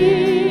မိ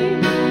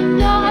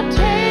ငါ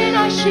ထဲ၌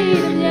ရှိ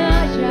သည်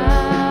များရာ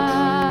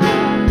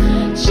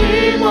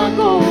ချီးမွမ်း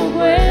ကို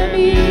ဝဲ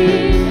မိ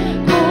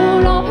ကို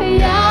ရော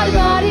ဖျား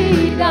ရ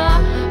ည်တာ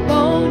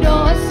ဘုံ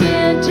တော်အစ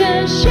ဉ်တ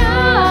န်ရှာ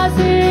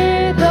စေ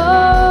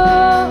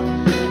တော်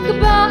က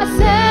ဘာဆ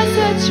က်ဆ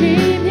က်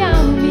ချီးမြော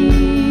က်မိ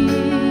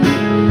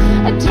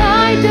အ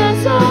ထိုက်တန်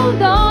ဆုံး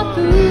သော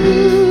သူ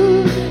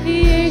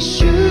ယေ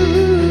ရှု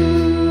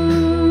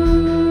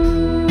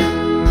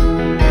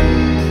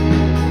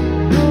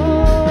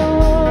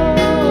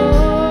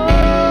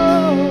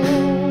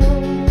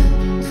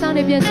ဆောင်း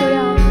နေပြန်ဆိုရ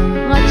အောင်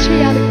ငါချစ်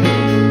ရတဲ့ခ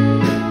င်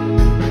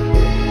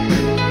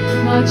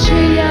ငါချ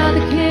စ်ရ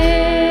တဲ့ခ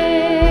င်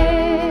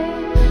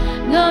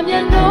ငါမျ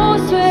က်နှာ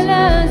ဆွဲလ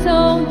န်း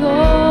ဆုံး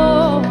သော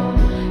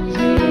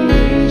ယေ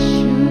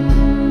ရှု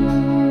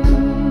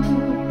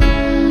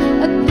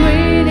အ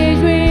သွေးတွေ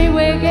ရွေ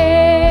ဝဲ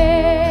ခဲ့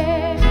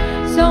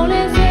ဆုံးလ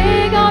င်းစေ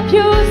က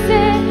ဖြူစ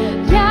င်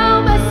ပြော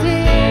င်းမစေ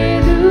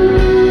သူ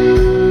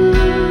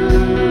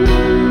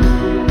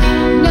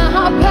ငါ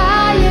ဟာပါ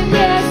ရဲ့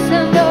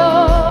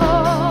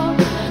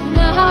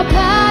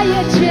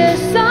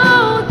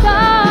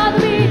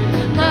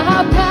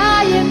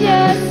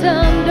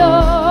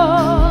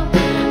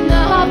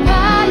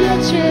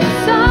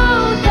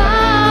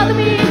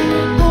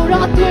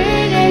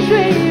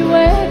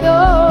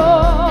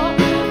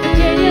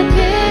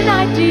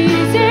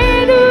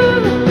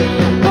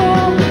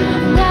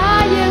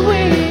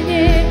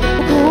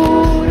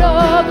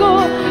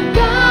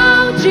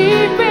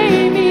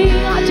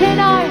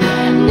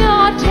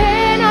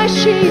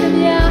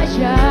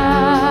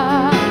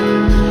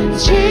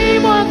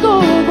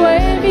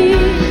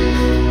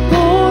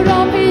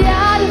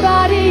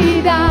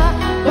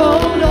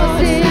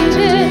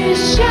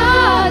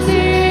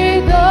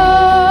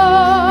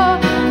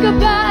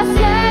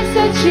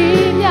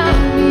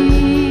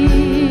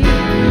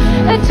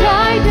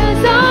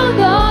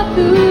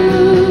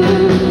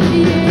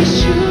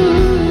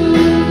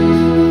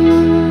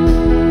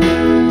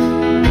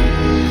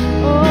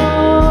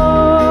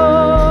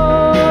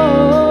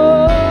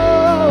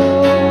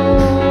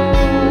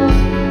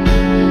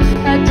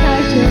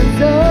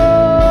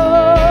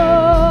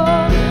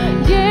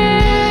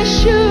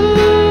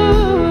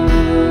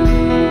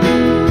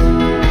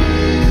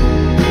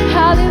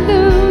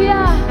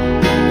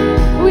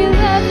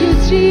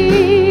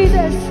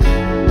Jesus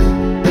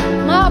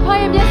ငါအဖ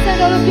ရဲ့မျက်စံ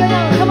တော်ကိုပြောရ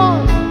အောင်